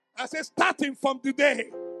 I say starting from today.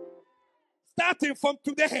 Starting from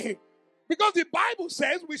today. Because the Bible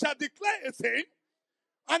says we shall declare a thing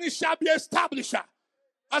and it shall be established.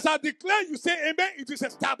 As I declare, you say amen, it is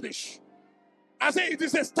established. I say it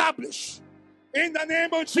is established. In the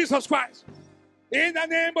name of Jesus Christ. In the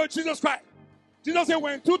name of Jesus Christ. Jesus said,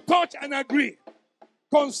 when two touch and agree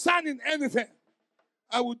concerning anything,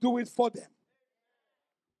 I will do it for them.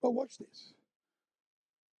 But watch this.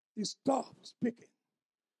 He stopped speaking.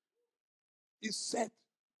 He said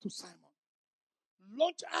to Simon,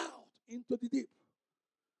 launch out into the deep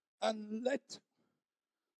and let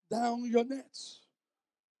down your nets.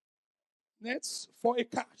 Nets for a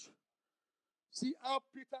catch. See how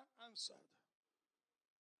Peter answered.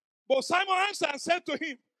 But Simon answered and said to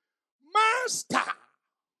him, Master,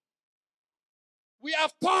 we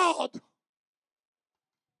have toiled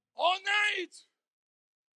all night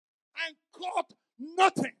and caught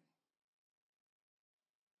nothing.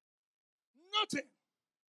 Nothing.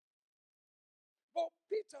 But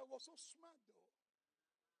Peter was so smart though.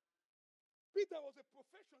 Peter was a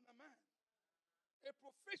professional man. A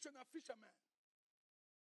professional fisherman.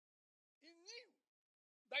 He knew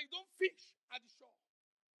that you don't fish at the shore.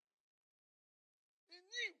 He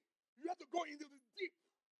knew you have to go into the deep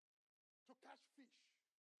to catch fish.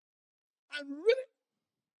 And really,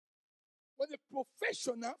 when a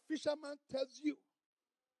professional fisherman tells you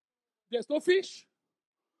there's no fish,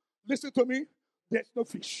 listen to me, there's no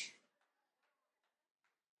fish.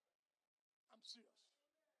 I'm serious.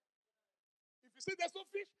 If you say there's no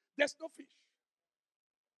fish, there's no fish.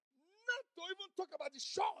 Not to even talk about the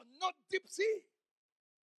shore, not deep sea.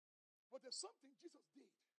 But there's something Jesus did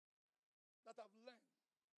that I've learned.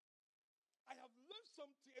 I have learned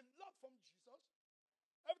something, a lot from Jesus.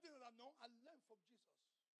 Everything that I know, I learned from Jesus.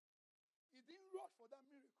 He didn't rush for that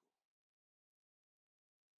miracle.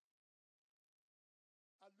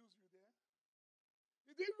 I lose you there.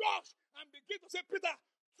 He didn't rush and begin to say, Peter,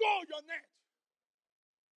 throw your net.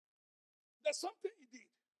 There's something he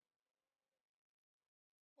did.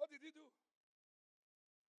 What did he do?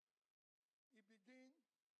 He began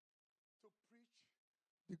to preach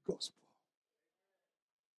the gospel.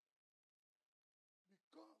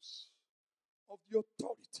 Because of the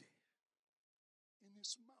authority in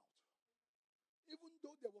his mouth, even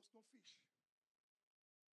though there was no fish.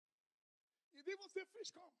 He didn't even say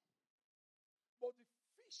fish come. But the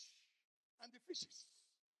fish and the fishes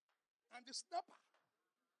and the snapper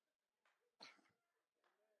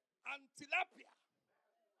and tilapia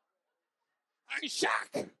and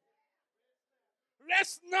shark, red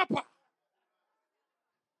snapper.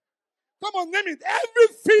 Come on, name it. Every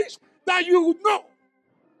fish that you know.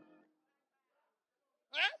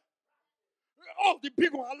 Oh, the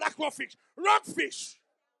big one, alacra fish, rockfish,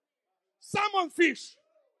 salmon fish,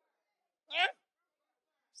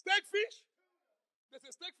 steak fish. There's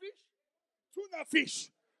a steak fish, tuna fish.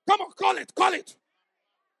 Come on, call it.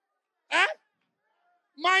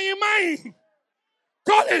 My.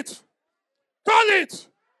 Call it.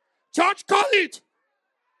 Church, call it.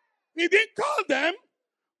 He didn't call them,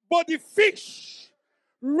 but the fish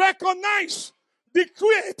recognize the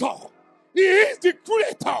Creator. He is the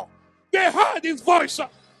Creator. They heard his voice.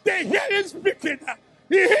 They hear him speaking.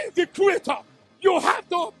 He is the Creator. You have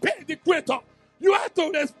to obey the Creator. You have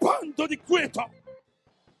to respond to the Creator.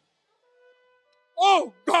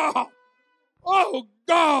 Oh God.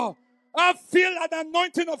 I feel an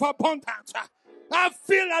anointing of abundance. I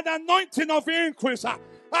feel an anointing of increase.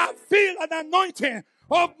 I feel an anointing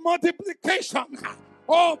of multiplication.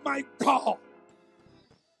 Oh my God.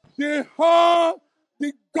 They heard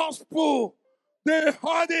the gospel. They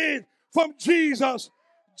heard it from Jesus.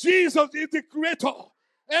 Jesus is the Creator.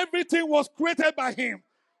 Everything was created by him.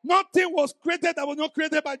 Nothing was created that was not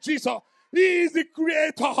created by Jesus. He is the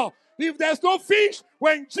Creator. If there's no fish,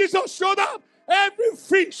 when Jesus showed up, every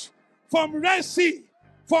fish from Red Sea,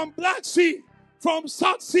 from Black Sea, from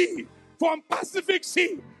South Sea, from Pacific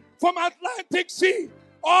Sea, from Atlantic Sea,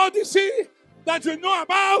 all the sea that you know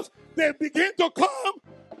about, they begin to come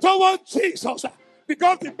towards Jesus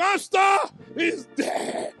because the Master is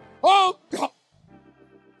there. Oh God.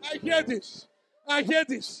 I hear this.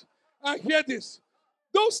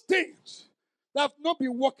 Those things that have not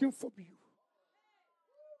been working for you,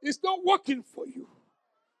 it's not working for you.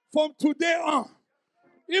 From today on,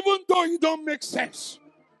 even though you don't make sense,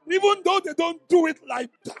 even though they don't do it like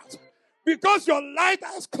that, because your light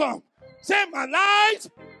has come. Say, my light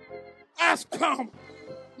has come.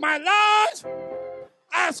 My light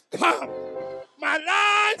has come. My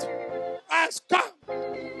light has come.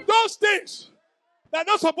 Those things that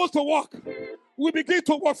are not supposed to work will begin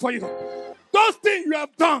to work for you. Those things you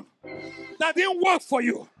have done that didn't work for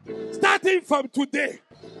you, starting from today,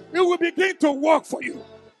 it will begin to work for you.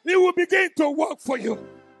 It will begin to work for you.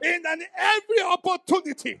 In every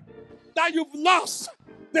opportunity that you've lost,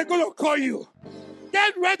 they're going to call you.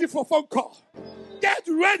 Get ready for phone call. Get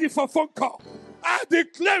ready for phone call. I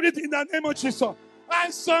declare it in the name of Jesus.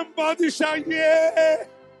 And somebody shall yeah.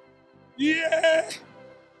 Yeah.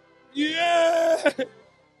 Yeah.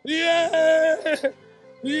 Yeah.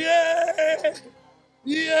 Yeah.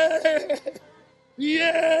 Yeah.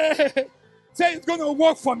 Yeah. Say it's going to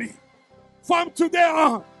work for me. From today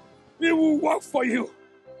on, it will work for you.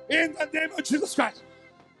 In the name of Jesus Christ.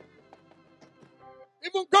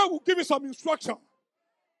 Even God will give you some instruction.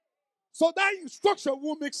 So that instruction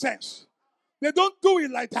will make sense. They don't do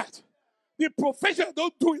it like that. The professionals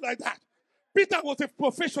don't do it like that. Peter was a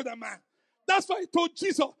professional man. That's why he told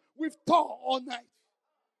Jesus, we've toiled all night.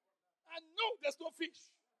 And no, there's no fish.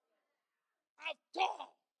 I've toiled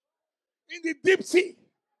in the deep sea.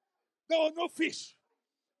 There was no fish.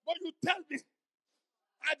 But you tell me,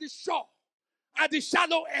 at the shore, at the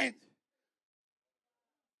shallow end,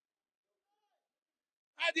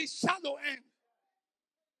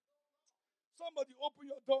 somebody open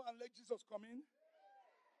your door and let Jesus come in.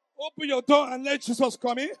 Open your door and let Jesus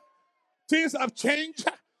come in. Things have changed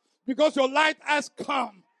because your light has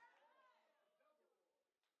come.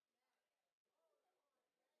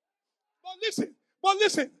 But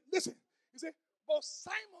listen. He said, but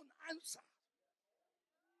Simon answered.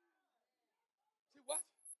 See what?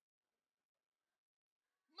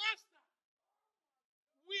 Master,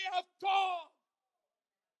 we have toiled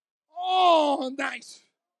all night.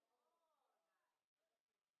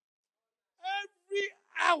 Every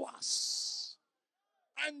hours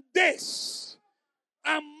and days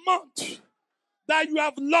and month that you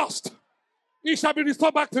have lost, it shall be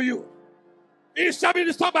restored back to you. It shall be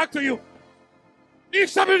restored back to you. It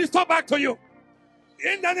shall be restored back to you.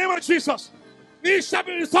 In the name of Jesus. It shall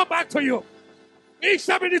be restored back to you. It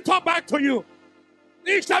shall be restored back to you.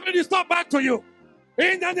 It shall be restored back to you.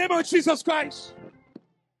 In the name of Jesus Christ.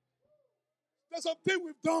 There's something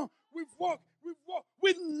we've done. We've walked.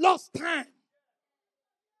 We lost time.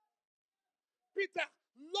 Peter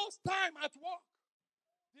lost time at work.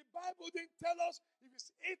 The Bible didn't tell us if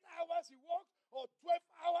it's 8 hours he walked or 12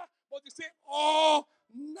 hours, but they say all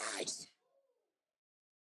night.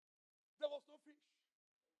 There was no fish.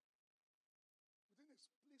 Within a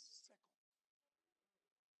split second.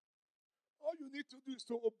 All you need to do is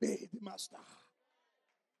to obey the master.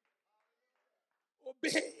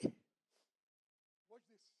 Obey. Watch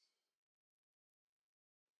this.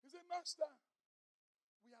 He said, Master,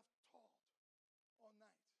 we have toiled all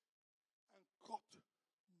night and caught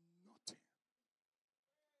nothing.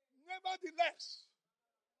 Nevertheless,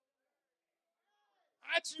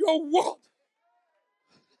 at your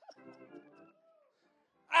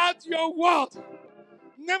word,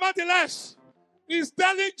 nevertheless, he's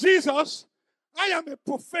telling Jesus, I am a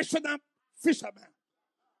professional fisherman.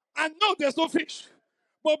 I know there's no fish.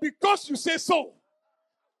 But because you say so,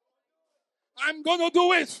 I'm going to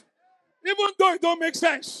do it. Even though it don't make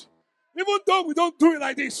sense. Even though we don't do it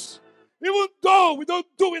like this. Even though we don't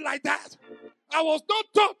do it like that. I was not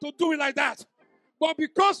taught to do it like that. But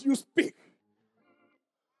because you speak.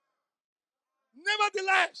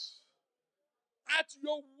 Nevertheless, at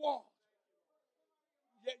your word.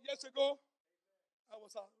 Years ago, I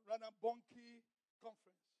was at Rana Bonki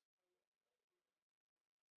conference.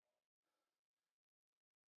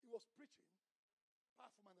 He was preaching,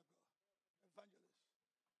 powerful man of God, evangelist.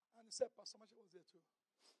 And he said, Pastor Marcia was there too.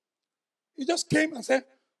 He just came and said,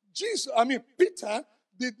 Peter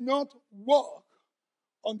did not walk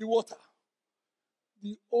on the water.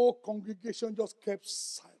 The whole congregation just kept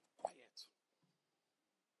silent, quiet.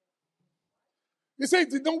 He said he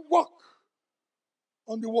did not walk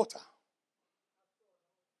on the water.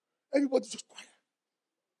 Everybody just quiet.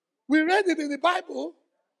 We read it in the Bible.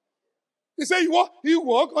 He said he walked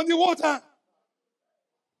on the water.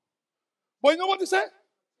 But you know what he said?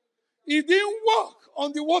 He didn't walk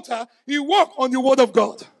on the water. He walked on the word of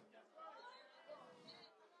God.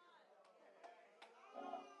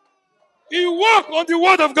 He walked on the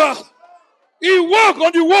word of God. He walked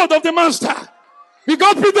on the word of the master.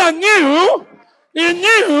 Because Peter knew,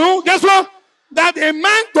 guess what? That a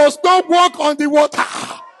man does not walk on the water.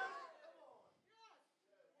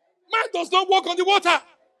 Man does not walk on the water.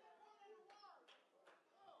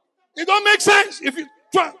 It don't make sense if you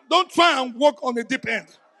don't try and walk on the deep end.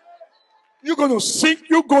 You're going to sink.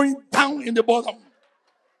 You're going down in the bottom.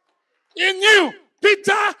 He knew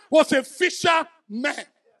Peter was a fisherman.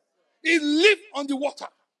 He lived on the water.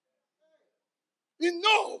 He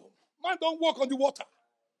know man don't walk on the water.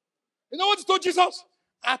 You know what he told Jesus?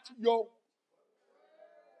 At your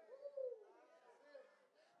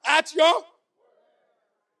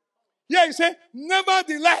yeah, he said,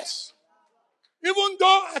 nevertheless, even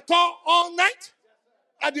though I taught all night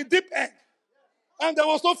at the deep end, and there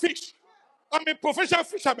was no fish. I'm a professional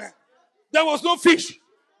fisherman. There was no fish.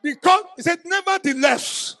 Because he said,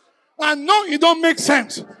 nevertheless, I know it don't make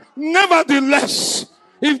sense. Nevertheless,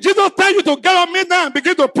 if Jesus tell you to get up midnight and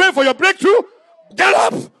begin to pray for your breakthrough, get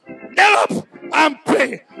up and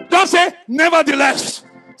pray. Just say, nevertheless.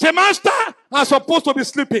 Say, Master, I'm supposed to be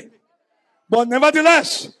sleeping. But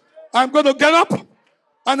nevertheless, I'm going to get up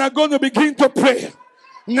and I'm going to begin to pray.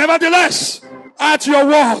 Nevertheless, at your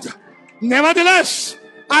word. Nevertheless,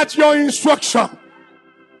 at your instruction.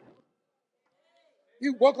 He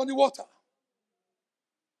walked on the water.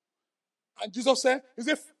 And Jesus said, he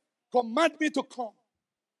said, command me to come.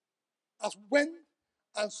 As when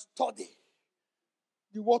and study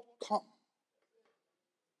the word come.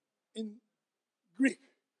 In Greek,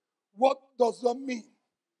 what does that mean?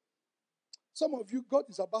 Some of you, God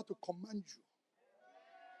is about to command you.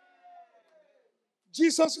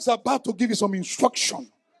 Jesus is about to give you some instruction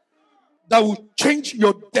that will change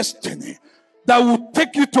your destiny, that will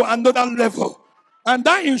take you to another level. And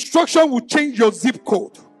that instruction will change your zip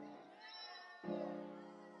code.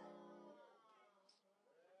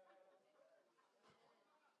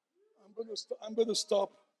 I'm going to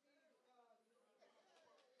stop.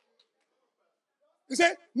 He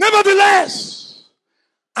said, nevertheless,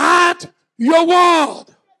 at your word,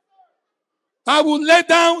 I will lay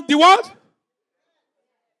down the what?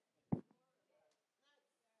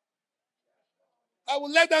 I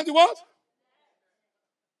will lay down the what?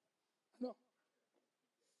 No.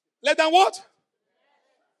 Lay down what?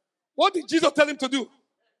 What did Jesus tell him to do?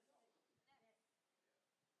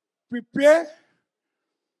 Prepare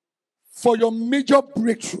for your major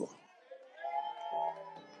breakthrough.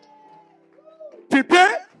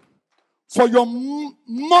 Prepare for your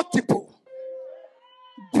multiple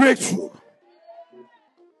breakthrough.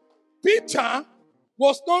 Peter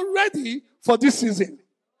was not ready for this season.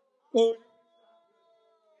 He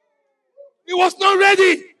was not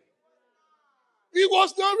ready. He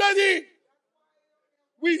was not ready.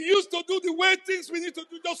 We used to do the way things we need to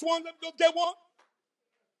do. Just one, let me just get one.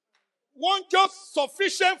 One just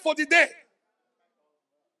sufficient for the day.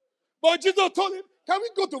 But Jesus told him, can we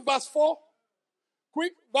go to verse 4?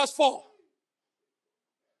 Quick, verse 4.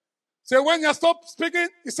 So when he stopped speaking,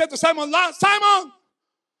 he said to Simon, Simon,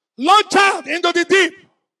 launch out into the deep.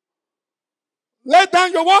 Lay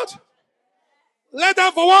down your what? Lay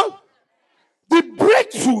down for what? The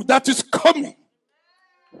breakthrough that is coming.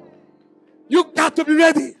 You got to be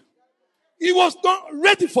ready. He was not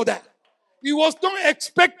ready for that. He was not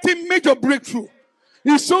expecting major breakthrough.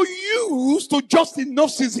 He's so used to just enough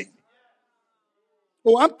season.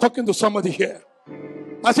 Oh, I'm talking to somebody here.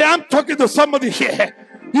 I say, I'm talking to somebody here.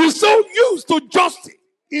 He's so used to just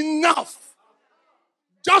enough.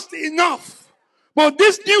 Just enough. But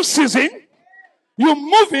this new season, you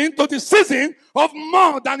move into the season of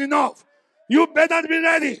more than enough. You better be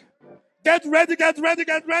ready. Get ready, get ready,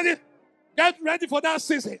 get ready. Get ready for that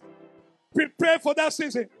season. Prepare for that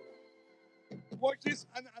season. Watch this,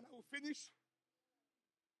 and I will finish.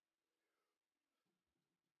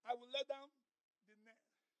 I will let down the net.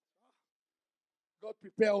 God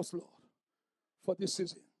prepare us, Lord, for this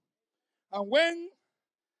season. And when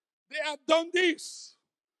they had done this,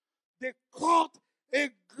 they caught a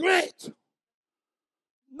great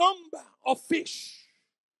number of fish.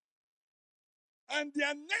 And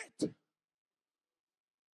their net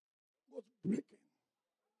was breaking.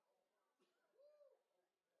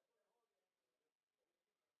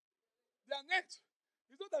 Their net.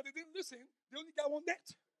 It's not that they didn't listen. They only got one net.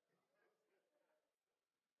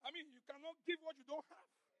 I mean, you cannot give what you don't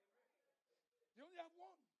have. You only have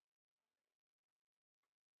one.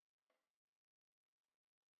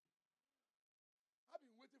 I've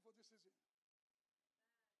been waiting for this season.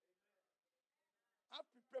 I've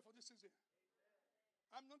prepared for this season.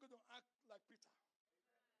 I'm not going to act like Peter.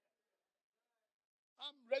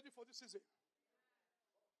 I'm ready for this season. Do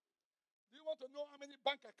you want to know how many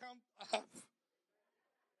bank accounts I have?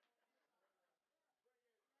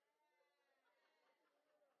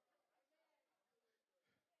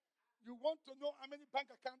 You want to know how many bank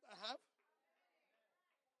accounts I have?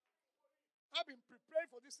 I've been preparing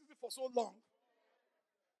for this season for so long.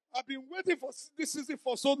 I've been waiting for this season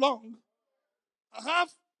for so long. I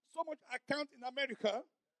have so much account in America.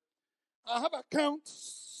 I have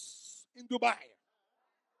accounts in Dubai.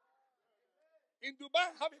 In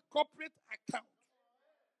Dubai, I have a corporate account.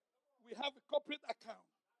 We have a corporate account.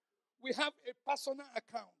 We have a personal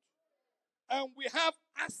account. And we have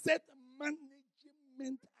asset management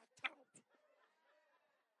account.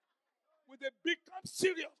 With a big, I'm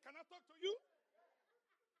serious. Can I talk to you?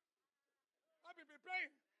 I've been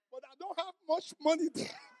preparing, but I don't have much money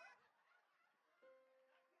there.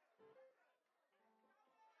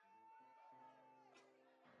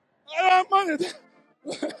 I don't have money there.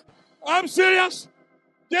 I'm serious.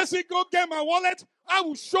 Jesse, go get my wallet. I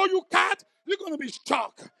will show you card. You're going to be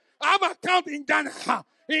shocked. I have an account in Ghana.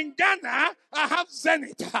 In Ghana, I have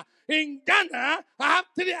Zenith. In Ghana, I have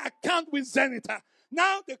 3 accounts with Zenith.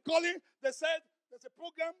 Now they call it, they said, there's a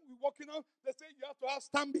program we're working on. They say you have to have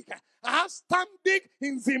Stambik. I have Stambik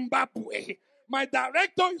in Zimbabwe. My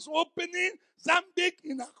director is opening Zambik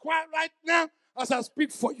in Accra right now as I speak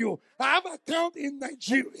for you. I have an account in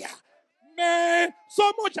Nigeria. Man,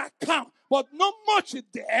 so much account, but not much in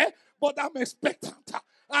there, but I'm expectant.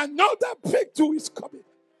 I know that breakthrough is coming.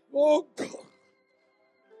 Oh, God.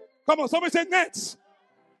 Come on, somebody say nets.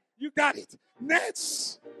 You got it.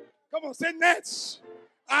 Nets. Come on, say nets.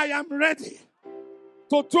 I am ready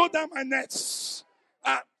to throw down my nets.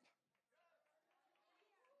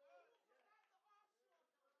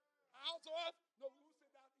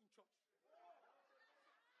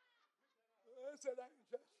 Who said that in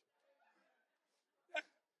church? Yeah,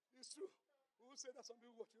 it's true. Who said that? Some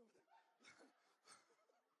people watching over there.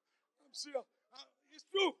 I'm serious. It's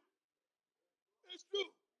true. It's true.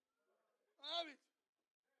 I have it.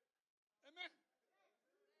 Amen.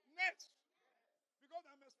 Next. Because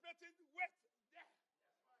I'm expecting wet there.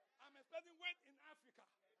 I'm expecting wet in Africa.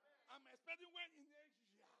 I'm expecting wet in Asia.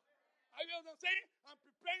 Are you know what I'm saying? I'm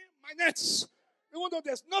preparing my nets. Even though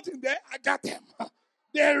there's nothing there, I got them.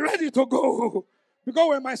 They're ready to go. Because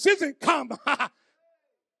when my season comes, I'm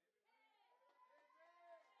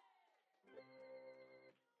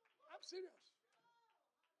serious.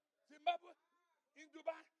 Zimbabwe, in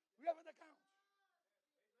Dubai, we have an account.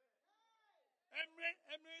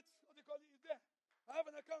 Emirates, what they call it, is there. I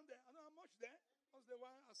have an account there. I know how much there. Once the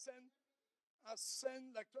one I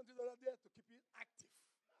send like $20 there to keep it active.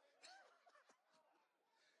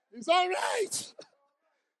 It's all right.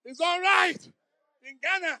 It's all right. In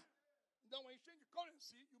Ghana, then when you change the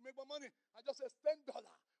currency, you make more money. I just said $10.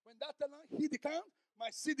 When that $10 hit the account,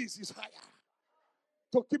 my CDs is higher.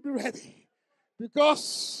 To keep it ready.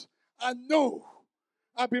 Because I know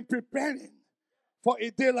I've been preparing for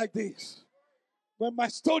a day like this. When my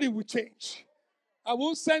story will change. I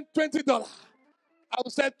won't send $20. I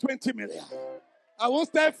will send 20 million. I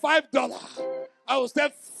won't send $5. I will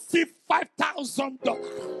send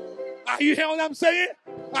 $5,000. Are you hearing what I'm saying?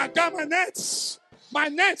 I got my nets. My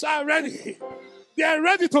nets are ready. They are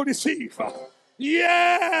ready to receive.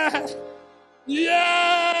 Yeah.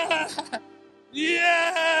 Yeah.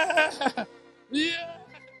 Yeah. Yeah.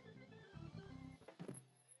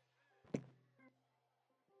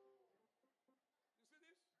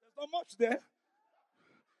 There's not much there.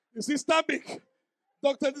 You see Stambik.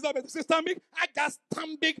 Dr. Elizabeth, you see Stambik? I got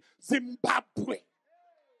Stambik Zimbabwe.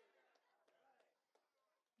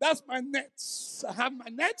 That's my nets. I have my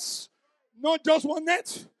nets. Not just one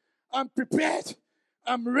net. I'm prepared.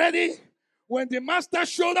 I'm ready. When the master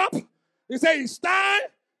showed up, he said, it's time.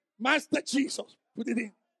 Master Jesus. Put it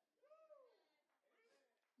in.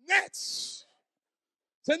 Nets.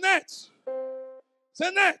 Say nets. Say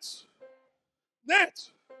nets.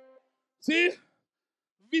 Nets. See?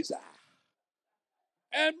 Visa.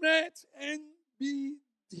 Emirates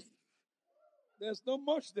NBD. There's not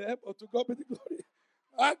much there, but to God be the glory.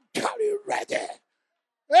 I got it ready.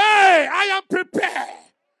 Hey, I am prepared.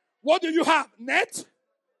 What do you have? Net? Do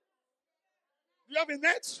you have a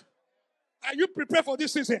net? Are you prepared for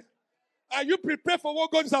this season? Are you prepared for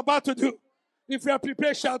what God is about to do? If you are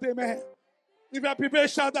prepared, shout amen. If you are prepared,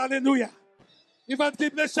 shout hallelujah. If you are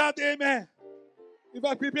prepared, shout amen. If you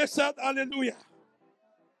are prepared, shout hallelujah.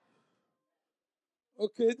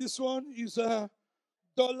 Okay, this one is a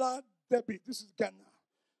dollar debit. This is Ghana.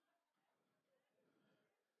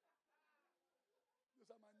 These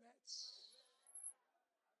are my nets.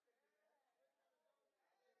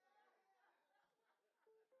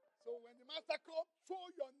 So when the master comes, throw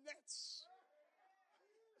your nets.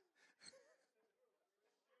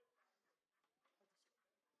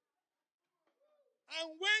 And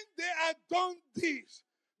when they had done this,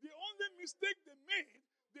 the only mistake they made,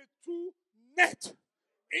 they threw net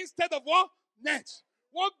instead of what? Net.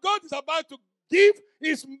 What God is about to give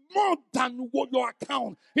is more than what your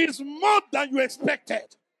account. It's more than you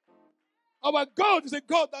expected. Our God is a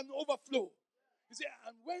God that overflow. He said,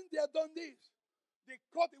 and when they had done this, they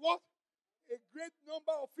caught what? A great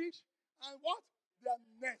number of fish and what? Their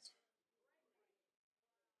net.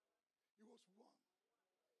 It was one.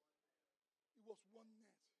 It was one net.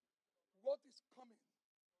 What is coming?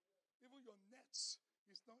 Even your nets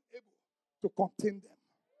is not able to contain them.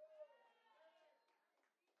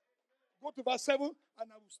 Go to verse 7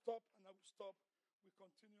 and I will stop and I will stop. We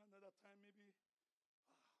continue another time maybe.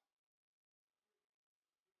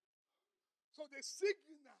 So they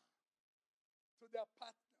signal to their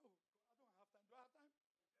partner. Oh, I don't have time. Do I have time?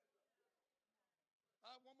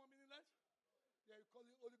 I have 1 more minute left? Yeah, you call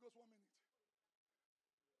it Holy Ghost 1 minute.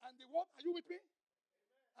 And they what? Are you with me?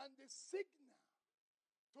 And they signal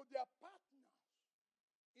to their partner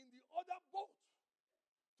in the other boat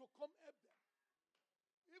to come help them.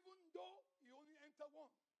 Even though he only entered one.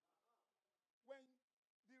 when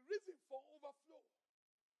the reason for overflow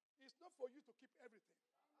is not for you to keep everything.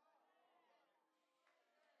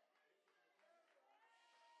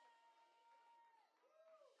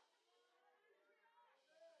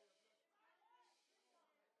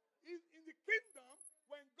 In the kingdom,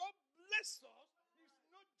 when God blesses us, it's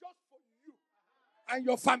not just for you and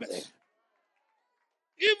your family.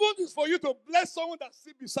 Even it's for you to bless someone that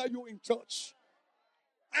sits beside you in church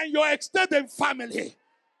and your extended family.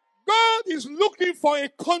 God is looking for a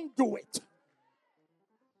conduit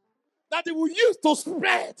that He will use to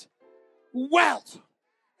spread wealth.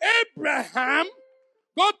 Abraham,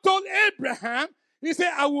 God told Abraham, He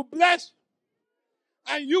said, I will bless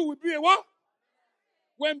and you will be a what?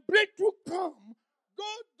 When breakthrough comes,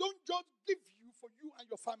 God don't just give you for you and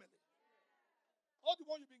your family. All the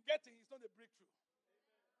one you've been getting is not a breakthrough.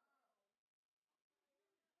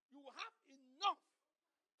 You will have enough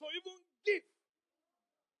to even give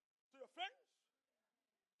to your friends,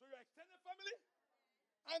 to your extended family,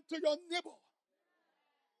 and to your neighbor.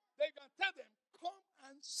 They can tell them, come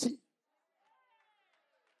and see.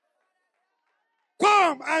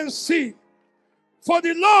 Come and see. For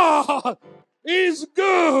the Lord is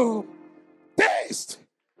good. Taste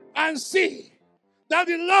and see that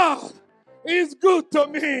the Lord is good to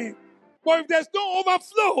me. But if there's no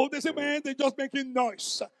overflow, they say, man, they're just making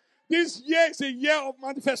noise. This year is a year of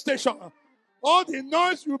manifestation. All the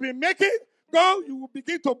noise you'll be making, God, you will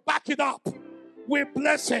begin to back it up with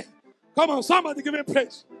blessing. Come on, somebody give Him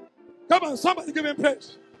praise. Come on, somebody give Him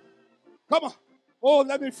praise. Come on. Oh,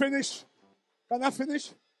 let me finish. Can I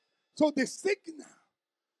finish? So they signal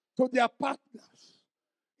to their partners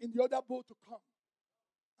in the other boat to come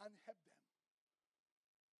and help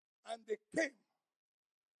them. And they came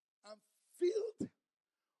and filled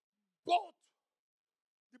both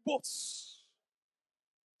the boats.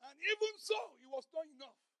 And even so, it was not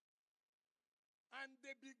enough. And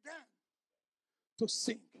they began to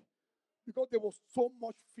sink because there was so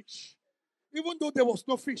much fish. Even though there was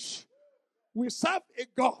no fish, we serve a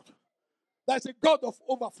God that's a God of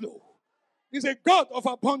overflow. He's a God of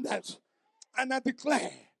abundance. And I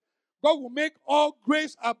declare, God will make all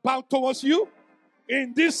grace abound towards you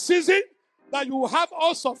in this season, that you will have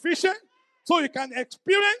all sufficient so you can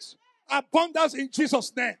experience abundance in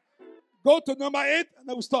Jesus' name. Go to number 8 and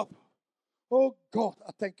I will stop. Oh God,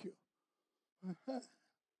 I thank you. I love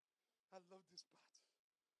this part.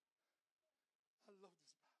 I love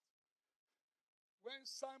this part. When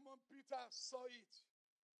Simon Peter saw it,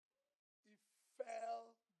 he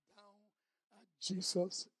fell down at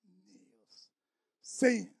Jesus' knees,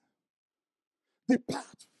 saying,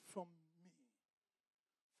 depart from me,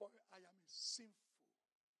 for I am a sinful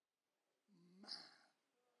man,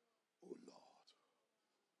 O Lord.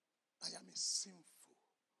 I am a sinful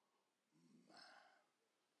man.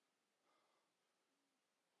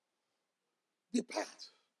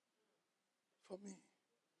 Depart from me.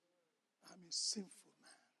 I'm a sinful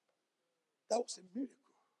man. That was a miracle.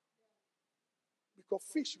 Because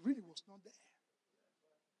fish really was not there.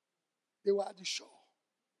 They were at the shore.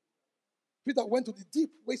 Peter went to the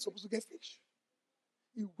deep where he's supposed to get fish.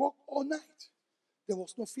 He walked all night. There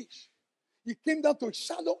was no fish. He came down to a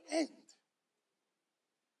shallow end.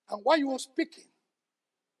 And while he was speaking,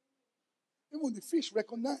 even the fish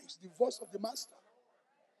recognized the voice of the master.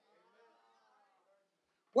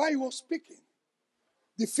 While he was speaking,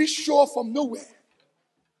 the fish showed up from nowhere.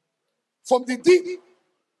 From the deep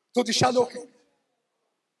to the shallow end.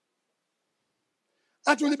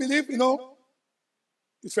 I truly believe,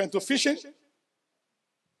 if you're into fishing.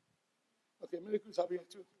 Okay, miracles are here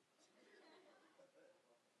too.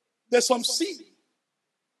 There's some sea.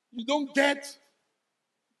 You get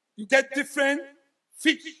different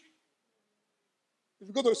fish. If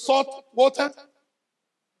you go to salt water,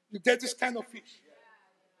 you get this kind of fish.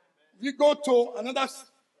 If you go to another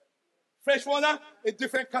fresh water, a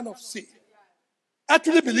different kind of sea. I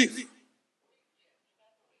truly believe.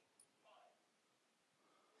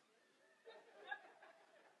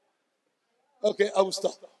 Okay, I will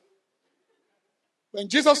stop. When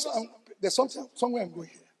Jesus, there's somewhere I'm going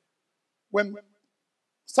here. When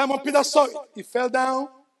Simon Peter saw it, he fell down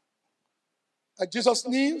at Jesus'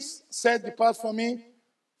 knees, said, depart from me,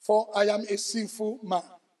 for I am a sinful man.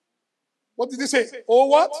 What did he say? Oh,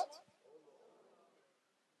 what?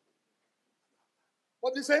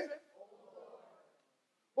 What did he say?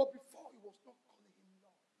 But before, he was not calling him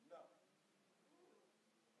Lord.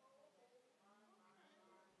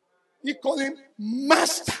 He called him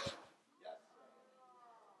Master.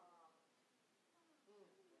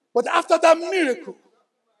 But after that miracle,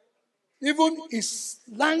 even his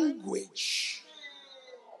language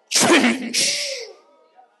changed.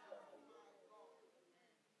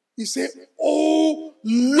 He said, oh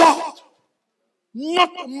Lord,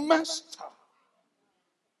 not master.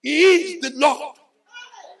 He is the Lord.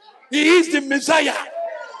 He is the Messiah.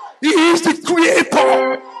 He is the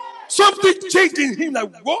Creator. Something changed in him.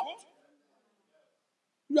 Like, what?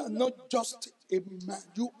 You are not just a man.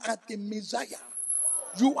 You are the Messiah.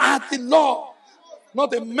 You are the Lord.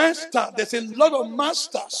 Not a master. There's a lot of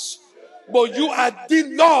masters. But you are the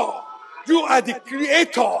Lord. You are the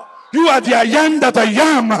Creator. You are the I am that I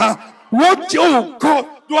am. What? Oh God.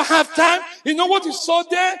 Do I have time? You know what he saw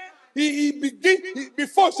there?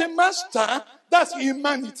 Before he said master, that's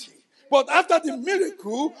humanity. But after the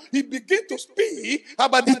miracle, he began to speak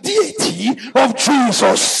about the deity of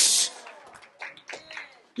Jesus.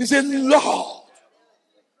 He said, Lord.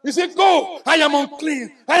 He said, go. I am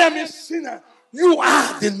unclean. I am a sinner. You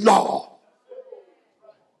are the Lord.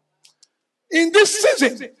 In this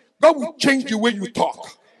season, God will change the way you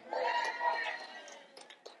talk.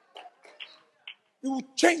 He will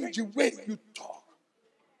change the way you talk.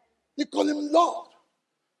 You call him Lord.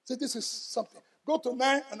 Say, this is something. Go to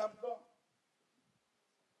 9 and I'm done.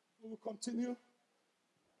 We will continue.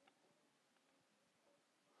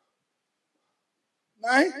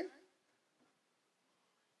 9.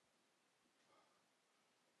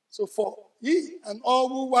 So for he and all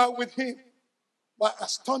who were with him were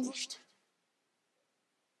astonished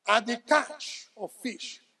at the catch of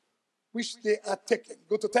fish which they had taken.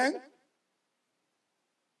 Go to 10.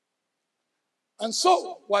 And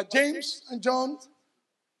so were James and John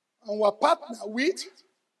and were partner with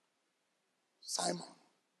Simon.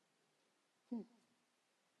 They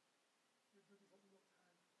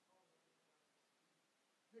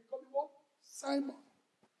call him what? Simon.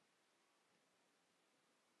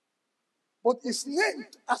 But his name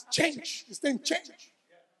has changed. His name changed.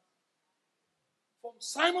 From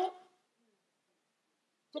Simon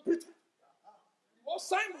to Peter. Well,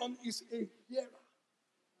 Simon is a hearer.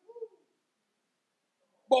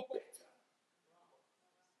 But Peter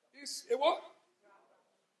is a what?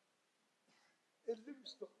 A little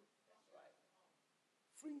stone.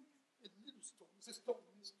 Free a little stone. It's a stone.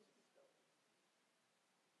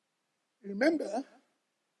 Remember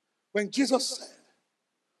when Jesus said,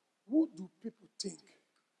 who do people think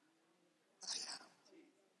I am?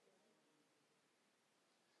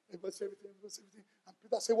 Everybody say everything, everybody say everything. And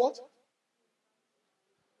Peter said, what?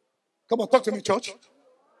 Come on, talk to me, church.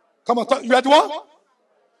 Come on, talk. You are the what?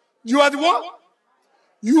 You are the what?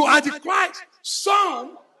 You are the Christ,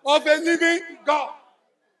 Son of a living God.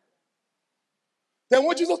 Then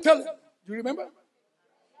what Jesus tell him? Do you remember?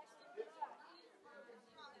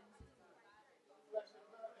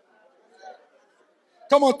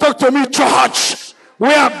 Come on, talk to me, church.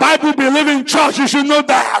 We are Bible-believing church. You should know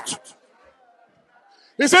that.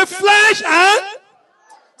 He said, flesh and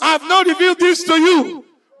I have not revealed this to you,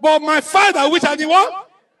 but my Father, which are the what?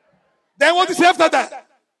 Then what is he after that?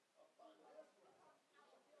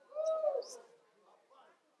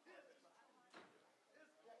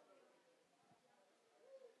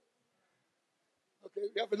 Okay,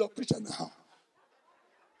 we have a lot of preacher now.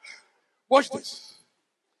 Watch this.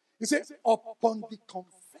 He said, upon the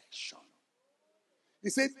confession.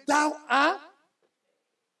 He said, thou art.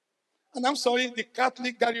 And I'm sorry, the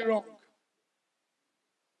Catholic got it wrong.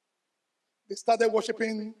 They started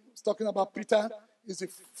worshiping, talking about Peter is the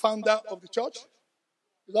founder of the church.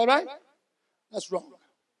 Is that right? That's wrong.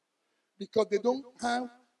 Because they don't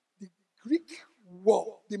have the Greek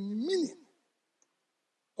word, the meaning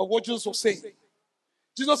of what Jesus was saying.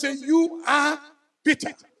 Jesus said, you are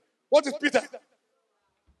Peter. What is Peter?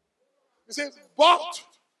 He says, but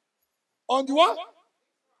on the what?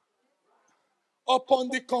 Upon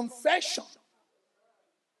the confession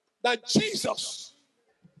that Jesus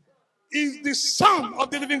is the Son of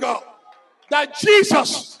the living God. That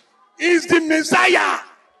Jesus is the Messiah.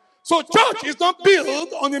 So church is not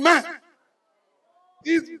built on a man.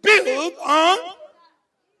 It's built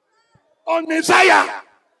on Messiah.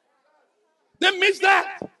 They miss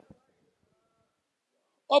that.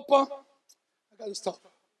 Upon, I got to stop.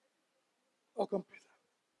 Oh, come, Peter.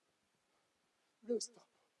 I got to stop.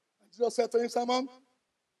 And Jesus said to him, Simon,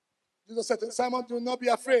 Jesus said to him, Simon, do not be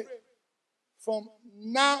afraid. From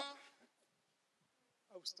now, I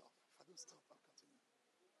will stop. I don't stop. I'll continue.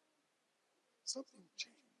 Something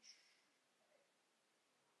changed.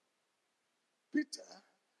 Peter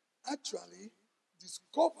actually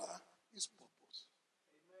discovered his purpose.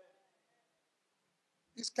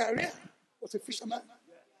 His career was a fisherman.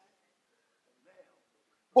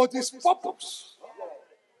 But his purpose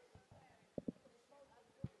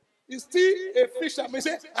is still a fisherman. He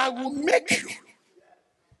said, I will make you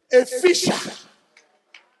a fisher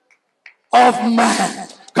of man.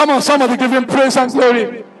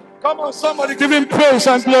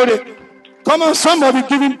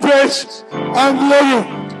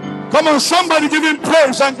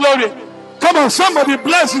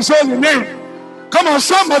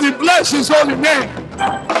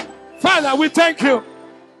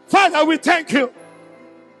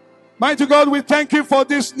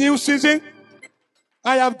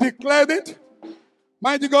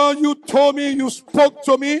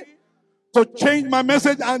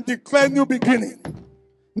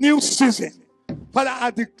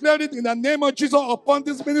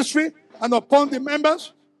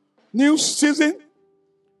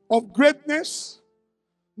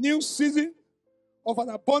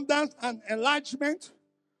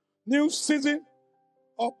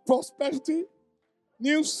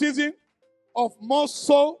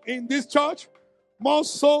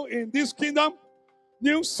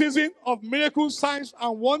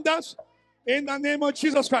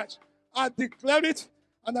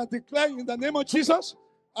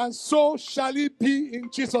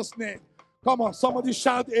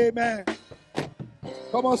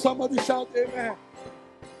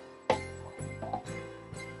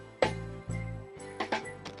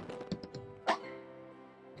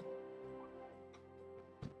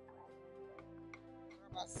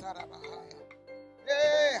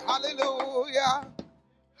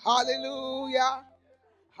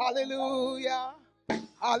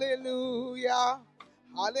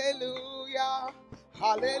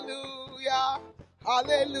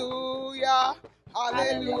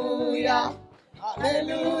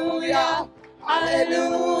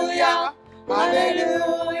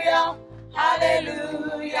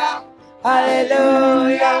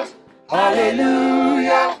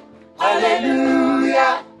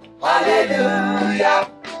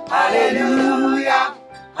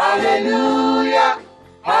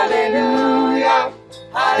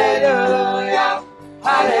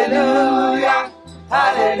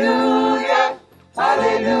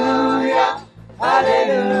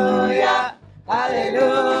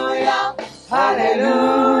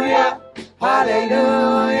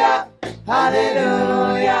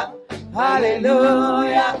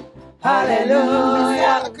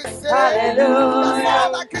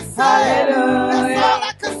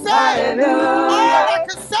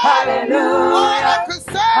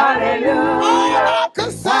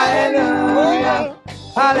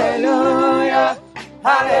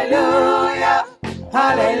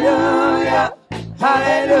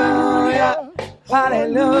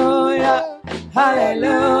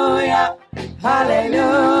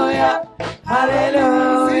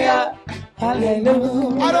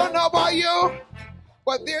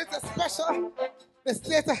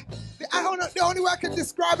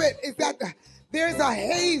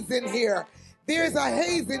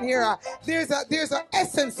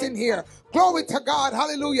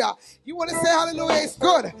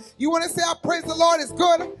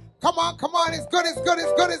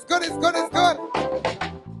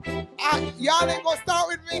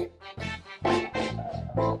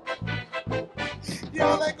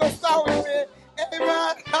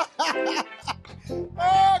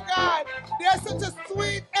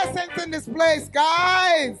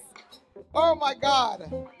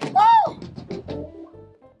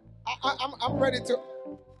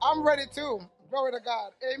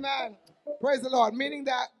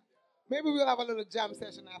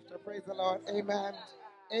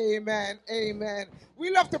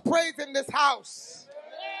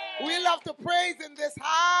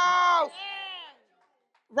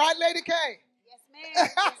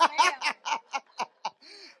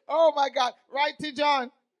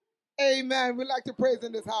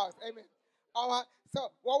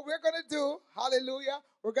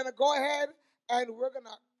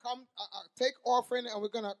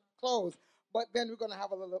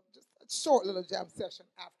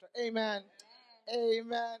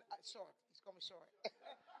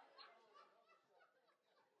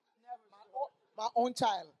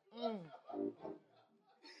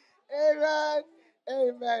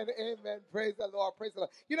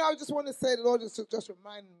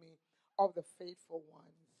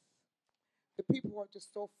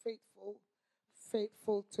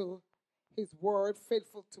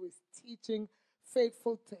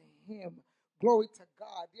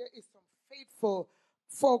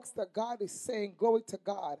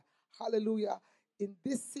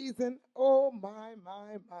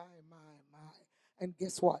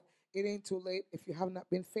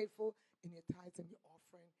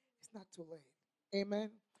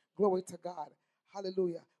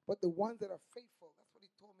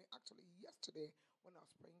 when I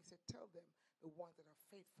was praying. He said, tell them the ones that are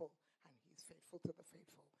faithful, and he's faithful to the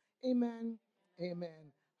faithful. Amen.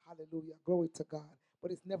 Amen. Hallelujah. Glory to God.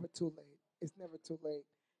 But it's never too late. It's never too late.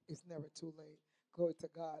 It's never too late. Glory to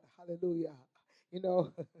God. Hallelujah. You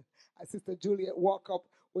know, Sister Juliet walk up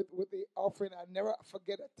with the offering. I never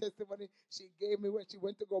forget a testimony she gave me when she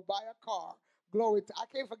went to go buy a car. Glory to, I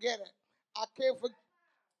can't forget it. I can't forget.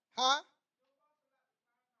 Huh?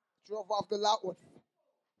 Drove off the lot with,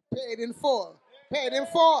 paid in full. Paid in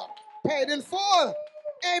full. Paid in full.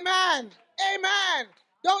 Amen. Amen.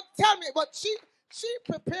 Don't tell me, but she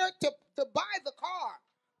prepared to buy the car.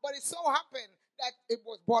 But it so happened that it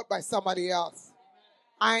was bought by somebody else.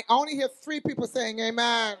 I only hear 3 people saying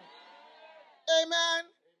amen. Amen.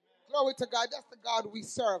 Glory to God. That's the God we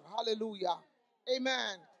serve. Hallelujah.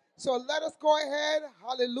 Amen. So let us go ahead.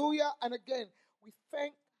 Hallelujah. And again, we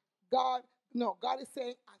thank God. No, God is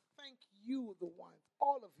saying, I thank you, the ones,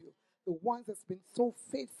 all of you, the ones that's been so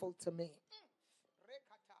faithful to me.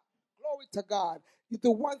 Glory to God. You're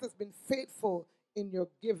the ones that's been faithful in your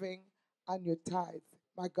giving and your tithes,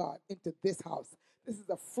 my God, into this house. This is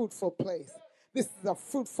a fruitful place. This is a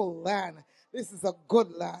fruitful land. This is a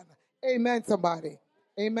good land. Amen, somebody.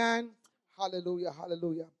 Amen. Hallelujah,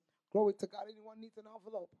 hallelujah. Glory to God. Anyone needs an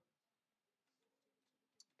envelope?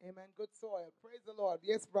 Amen. Good soil. Praise the Lord.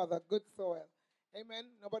 Yes, brother. Good soil. Amen.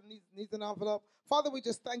 Nobody needs an envelope. Father, we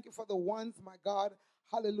just thank you for the ones, my God.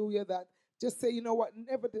 Hallelujah. That just say, you know what?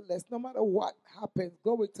 Nevertheless, no matter what happens,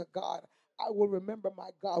 glory to God, I will remember my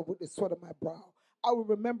God with the sweat of my brow. I will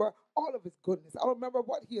remember all of his goodness. I will remember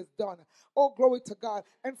what he has done. Oh, glory to God.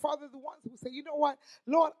 And Father, the ones who say, you know what?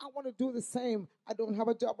 Lord, I want to do the same. I don't have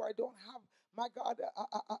a job, or I don't have, my God,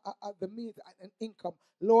 the means and income.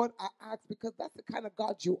 Lord, I ask, because that's the kind of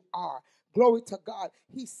God you are. Glory to God.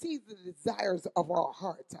 He sees the desires of our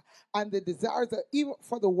heart, and the desires are even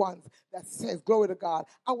for the ones that says, glory to God,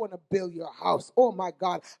 I want to build your house. Oh my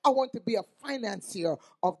God, I want to be a financier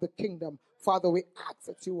of the kingdom. Father, we ask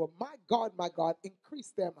that you will, my God,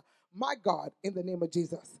 increase them, my God, in the name of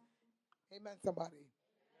Jesus. Amen, somebody.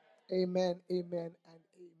 Amen, amen, and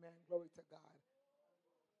amen. Glory to God.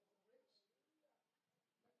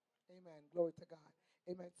 Amen. Glory to God.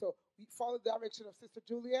 Amen. So we follow the direction of Sister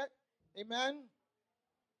Juliet. Amen.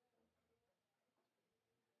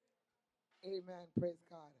 Amen. Praise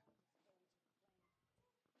God.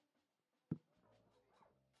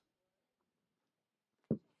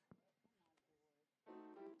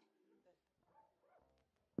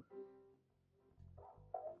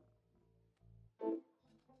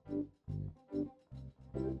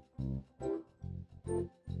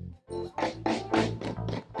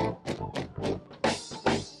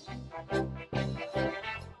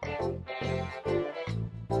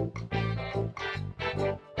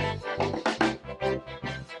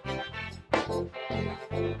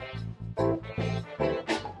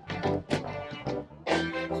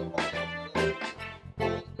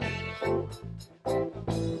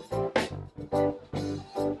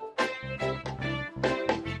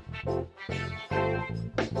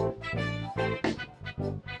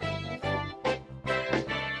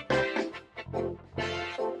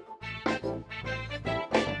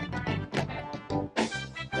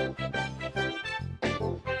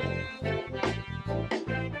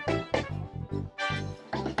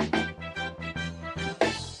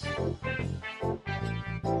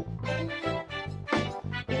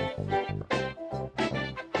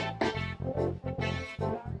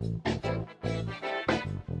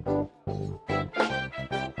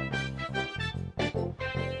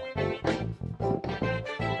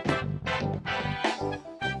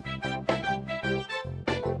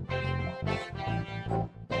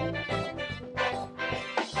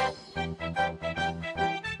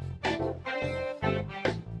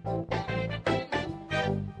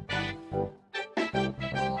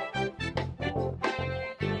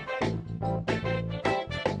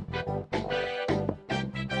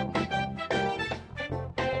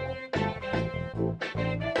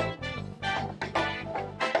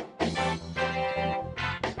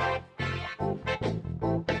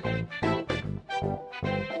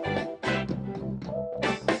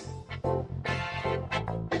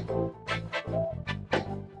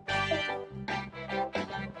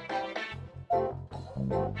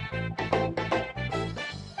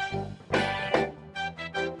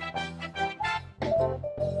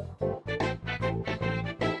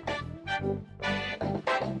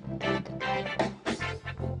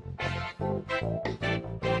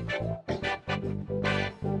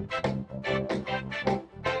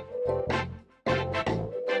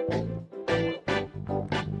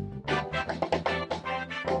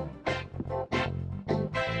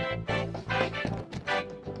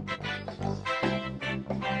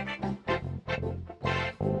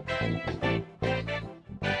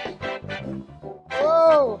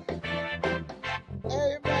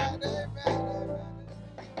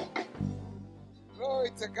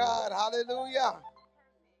 Glory to God. Hallelujah.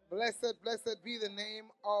 Blessed, blessed be the name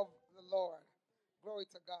of the Lord. Glory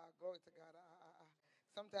to God. Glory to God.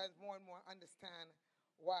 Sometimes more and more understand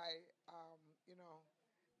why,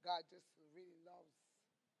 God just really loves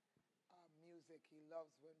music. He loves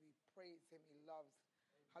when we praise Him. He loves,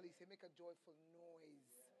 how do you say, make a joyful noise.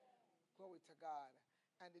 Glory to God.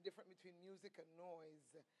 And the difference between music and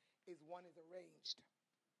noise is one is arranged.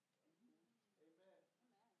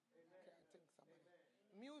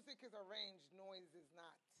 Music is arranged, noise is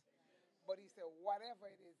not. But he said, whatever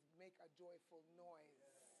it is, make a joyful noise.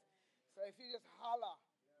 So if you just holler,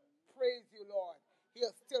 praise you, Lord,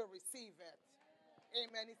 he'll still receive it.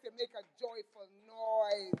 Amen. He said, make a joyful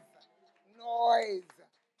noise. Noise.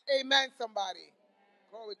 Amen, somebody.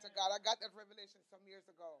 Glory to God. I got that revelation some years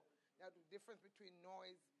ago. Now, the difference between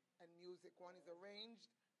noise and music, one is arranged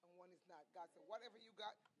and one is not. God said, whatever you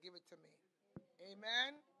got, give it to me.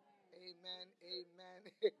 Amen. Amen, amen,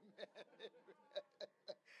 amen.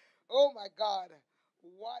 Oh, my God.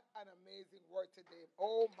 What an amazing word today.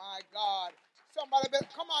 Oh, my God. Somebody,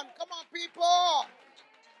 come on, people.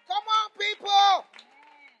 Come on, people.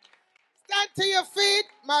 Stand to your feet.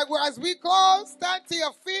 As we close, stand to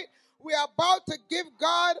your feet. We are about to give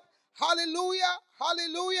God, hallelujah,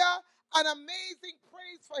 hallelujah, an amazing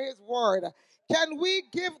praise for his word. Can we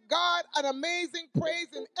give God an amazing praise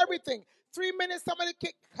in everything? 3 minutes. Somebody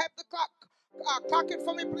keep the clock. Clock it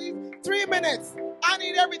for me, please. 3 minutes. I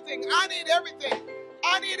need everything. I need everything.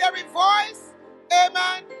 I need every voice.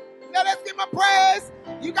 Amen. Now let's give him a praise.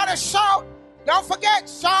 You got to shout. Don't forget,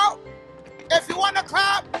 shout. If you want to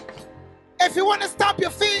clap, if you want to stomp your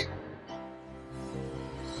feet.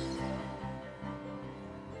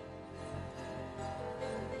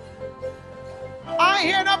 I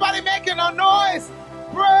hear nobody making no noise.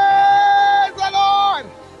 Praise the Lord.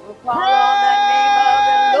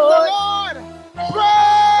 Praise the Lord.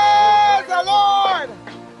 Praise the Lord.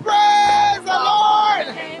 Praise the Lord.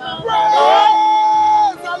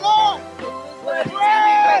 Praise the Lord.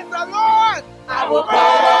 Praise the Lord. I will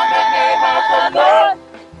call on the name of the Lord.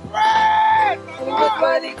 Praise the Who is Lord.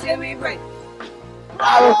 worthy to be praised. I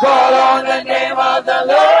will call on the name of the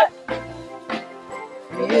Lord.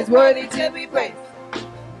 He is worthy to be praised.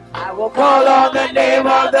 I will call on the name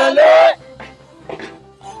of the Lord.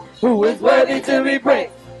 Who is worthy to be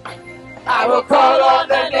praised. I will call on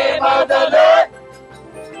the name of the Lord.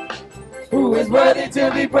 Who is worthy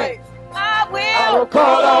to be praised. I will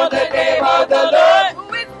call on the name of the Lord.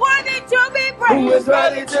 Who is worthy to be praised. Who is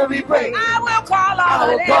worthy to be praised. I will call on I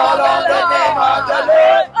the will name call of on the the name Lord. of the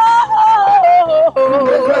Lord.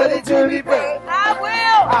 Who is Oh, worthy to be praised. I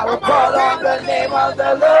will. I will call on the name of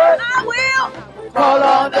the Lord. I will. Call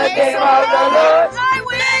on the name of the Lord. I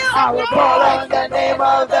will. I will call on the name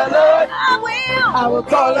of the Lord. I will. I will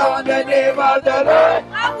call on the name of the Lord.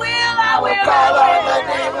 I will. I will call on the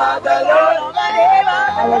name of the Lord.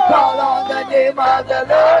 I will call on the name of the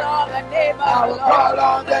Lord. I will call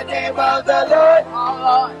on the name of the Lord.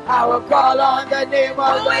 I will call on the name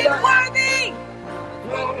of Who the is Lord. worthy?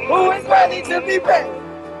 Who is worthy to be praised?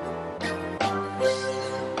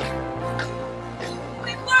 Who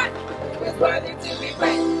is worthy? Who is worthy to be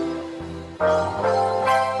praised?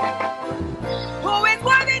 Who is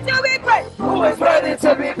worthy to be praised? Who is worthy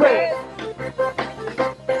to be praised?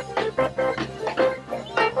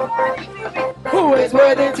 Who is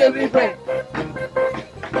worthy to be praised?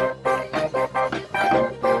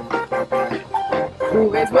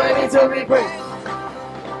 Who is worthy to be praised?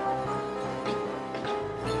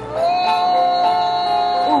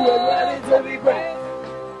 Who is worthy to be praised?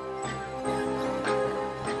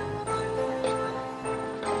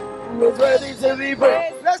 Who is worthy to be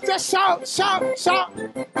praised? Let's just shout, shout, shout.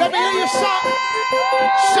 Let me hear you shout.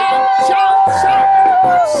 Shout, shout, shout.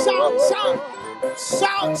 Shout, shout.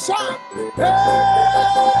 Shout, shout. Hey!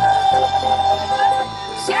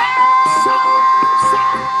 Shout, shout,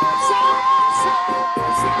 shout, shout,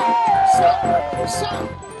 shout, shout, shout.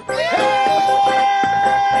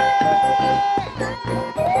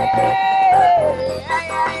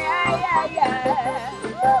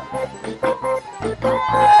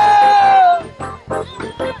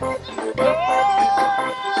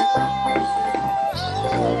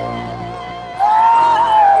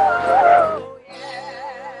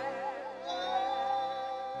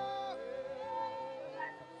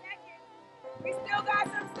 We still got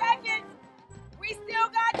some seconds. We still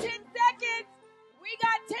got 10 seconds. We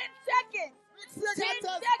got 10 seconds. 10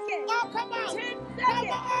 seconds. Oh, come on.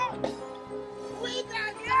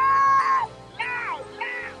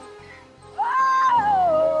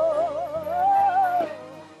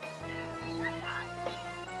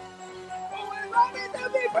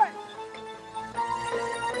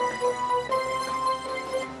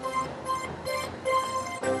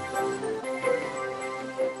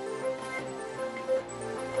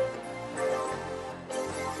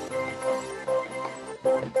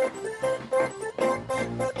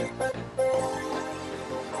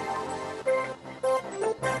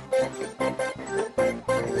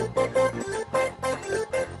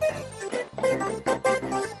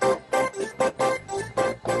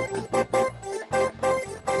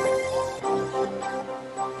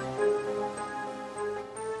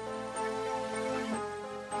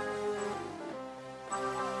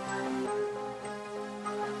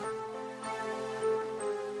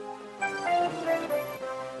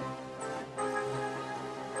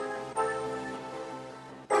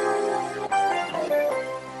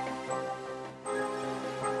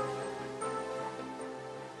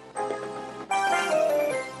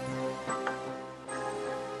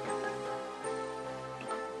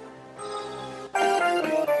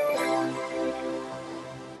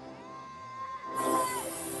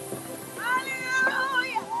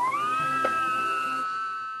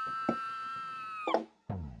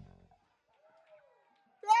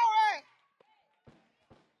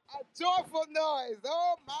 powerful noise.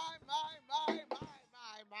 Oh, my.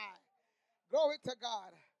 Glory to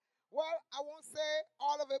God. Well, I won't say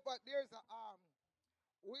all of it, but there's a,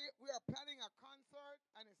 we are planning a concert,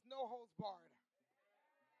 and it's no holds barred.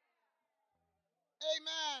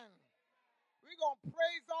 Amen. We're going to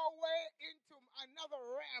praise our way into another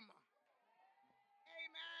realm.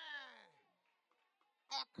 Amen.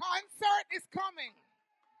 A concert is coming.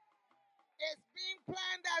 It's being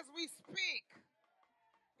planned as we speak.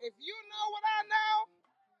 If you know what I know,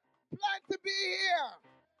 plan to be here.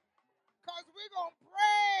 Because we're going to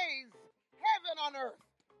praise heaven on earth.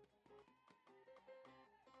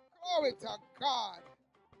 Glory to God.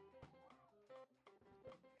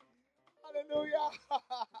 Hallelujah.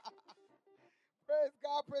 Praise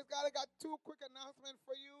God, praise God. I got two quick announcements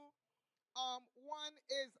for you. One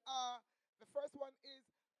is, the first one is,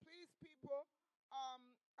 please people,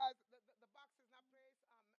 as the box is not placed,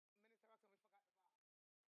 Minister Russell, we forgot the box.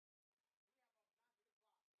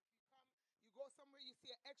 You go somewhere, you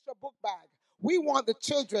see an extra book bag. We want the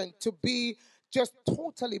children to be just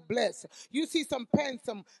totally blessed. You see some pens,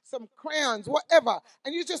 some crayons, whatever,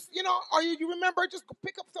 and you just, or you remember, just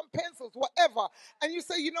pick up some pencils, whatever, and you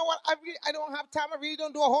say, you know what, I don't have time, I really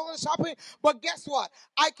don't do a whole lot of shopping, but guess what?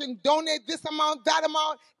 I can donate this amount, that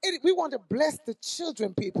amount. We want to bless the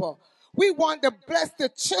children, people. We want to bless the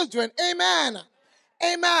children. Amen.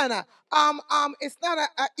 Amen. It's not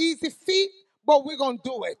an easy feat, but we're going to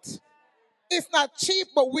do it. It's not cheap,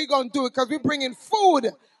 but we're going to do it because we're bringing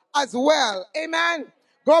food as well. Amen.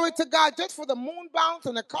 Glory to God. Just for the moon bounce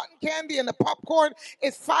and the cotton candy and the popcorn,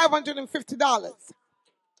 it's $550.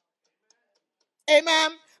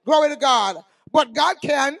 Amen. Glory to God. But God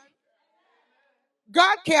can.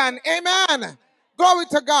 God can. Amen. Glory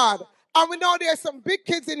to God. And we know there's some big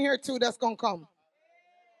kids in here too that's going to come.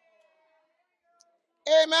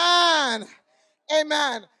 Amen.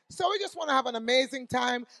 Amen. So we just want to have an amazing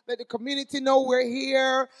time. Let the community know we're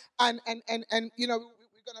here, and we're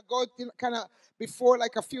gonna go kind of before,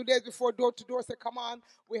 like a few days before, door to door. Say, come on,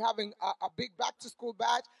 we're having a big back to school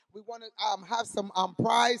batch. We want to have some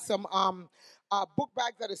prize, some book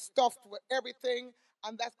bags that is stuffed with everything,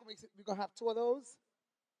 and that's we're gonna have two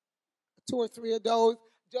or three of those.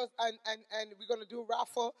 Just and we're gonna do a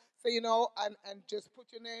raffle. So and just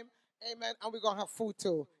put your name. Amen. And we're gonna have food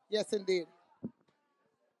too. Yes, indeed.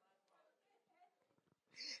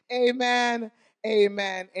 Amen.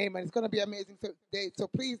 Amen. Amen. It's going to be an amazing day. So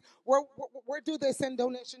please, where do they send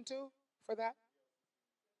donation to for that?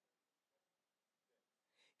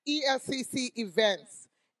 ELCC events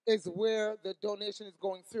is where the donation is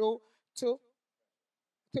going through to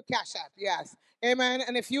Cash App. Yes. Amen.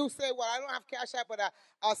 And if you say, well, I don't have Cash App, but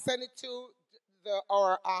I'll send it to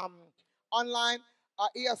our online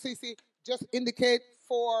ELCC, just indicate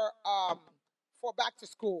for back to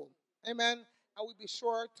school. Amen. And we'll be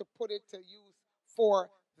sure to put it to use for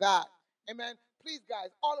that. Amen. Please, guys,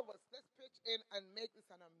 all of us, let's pitch in and make this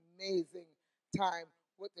an amazing time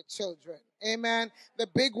with the children. Amen. The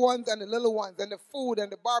big ones and the little ones, and the food and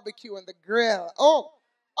the barbecue and the grill. Oh,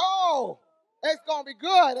 it's going to be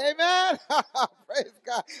good. Amen. Praise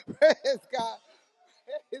God. Praise God.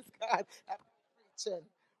 Praise God. I'm preaching.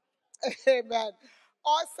 Amen.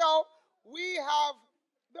 Also, we have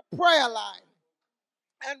the prayer line.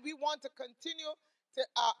 And we want to continue to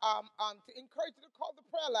encourage you to call the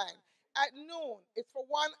prayer line at noon. It's for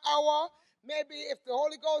 1 hour. Maybe if the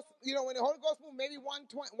Holy Ghost, when the Holy Ghost moves, maybe 1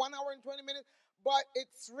 hour and 20 minutes. But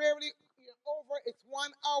it's rarely over. It's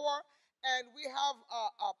 1 hour. And we have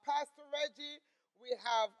Pastor Reggie. We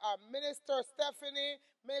have Minister Stephanie,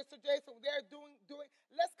 Minister Jason. They're doing.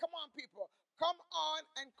 Let's come on, people. Come on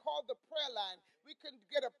and call the prayer line. We can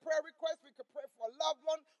get a prayer request. We can pray for a loved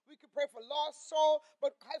one. We can pray for lost soul.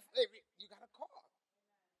 But you got to call.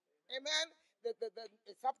 Amen.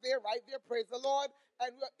 It's up there, right there. Praise the Lord.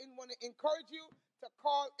 And we want to encourage you to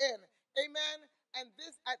call in. Amen. And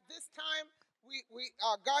at this time,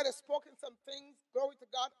 God has spoken some things, glory to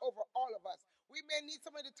God, over all of us. We may need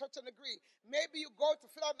somebody to touch and agree. Maybe you go to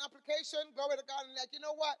fill out an application, glory to God, and you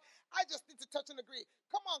know what? I just need to touch and agree.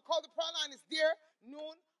 Come on, call the prayer line. It's there,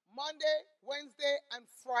 noon, Monday, Wednesday, and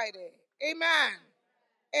Friday. Amen.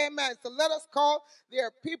 Amen. So let us call. There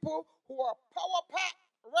are people who are power-packed,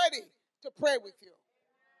 ready to pray with you.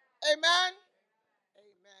 Amen.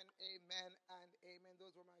 Amen, amen, and amen.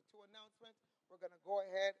 Those were my two announcements. We're going to go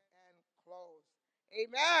ahead and close.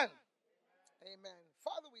 Amen. Amen.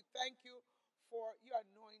 Father, we thank you for your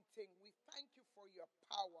anointing. We thank you for your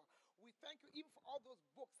power. We thank you even for all those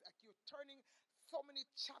books that you're turning so many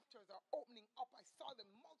chapters are opening up. I saw the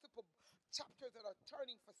multiple chapters that are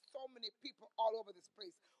turning for so many people all over this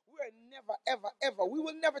place. We're never, ever, ever. We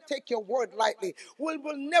will never take your word lightly. We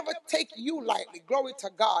will never take you lightly. Glory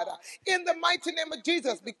to God. In the mighty name of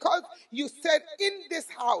Jesus, because you said in this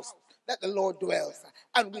house that the Lord dwells,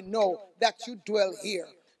 and we know that you dwell here.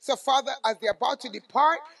 So, Father, as they're about to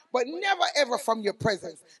depart, but never ever from your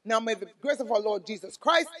presence, now may the grace of our Lord Jesus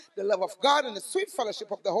Christ, the love of God, and the sweet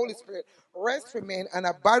fellowship of the Holy Spirit rest, remain, and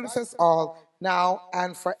abide with us all now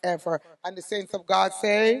and forever. And the saints of God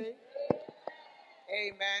say,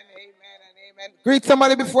 Amen, amen, and amen. Greet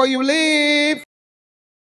somebody before you leave.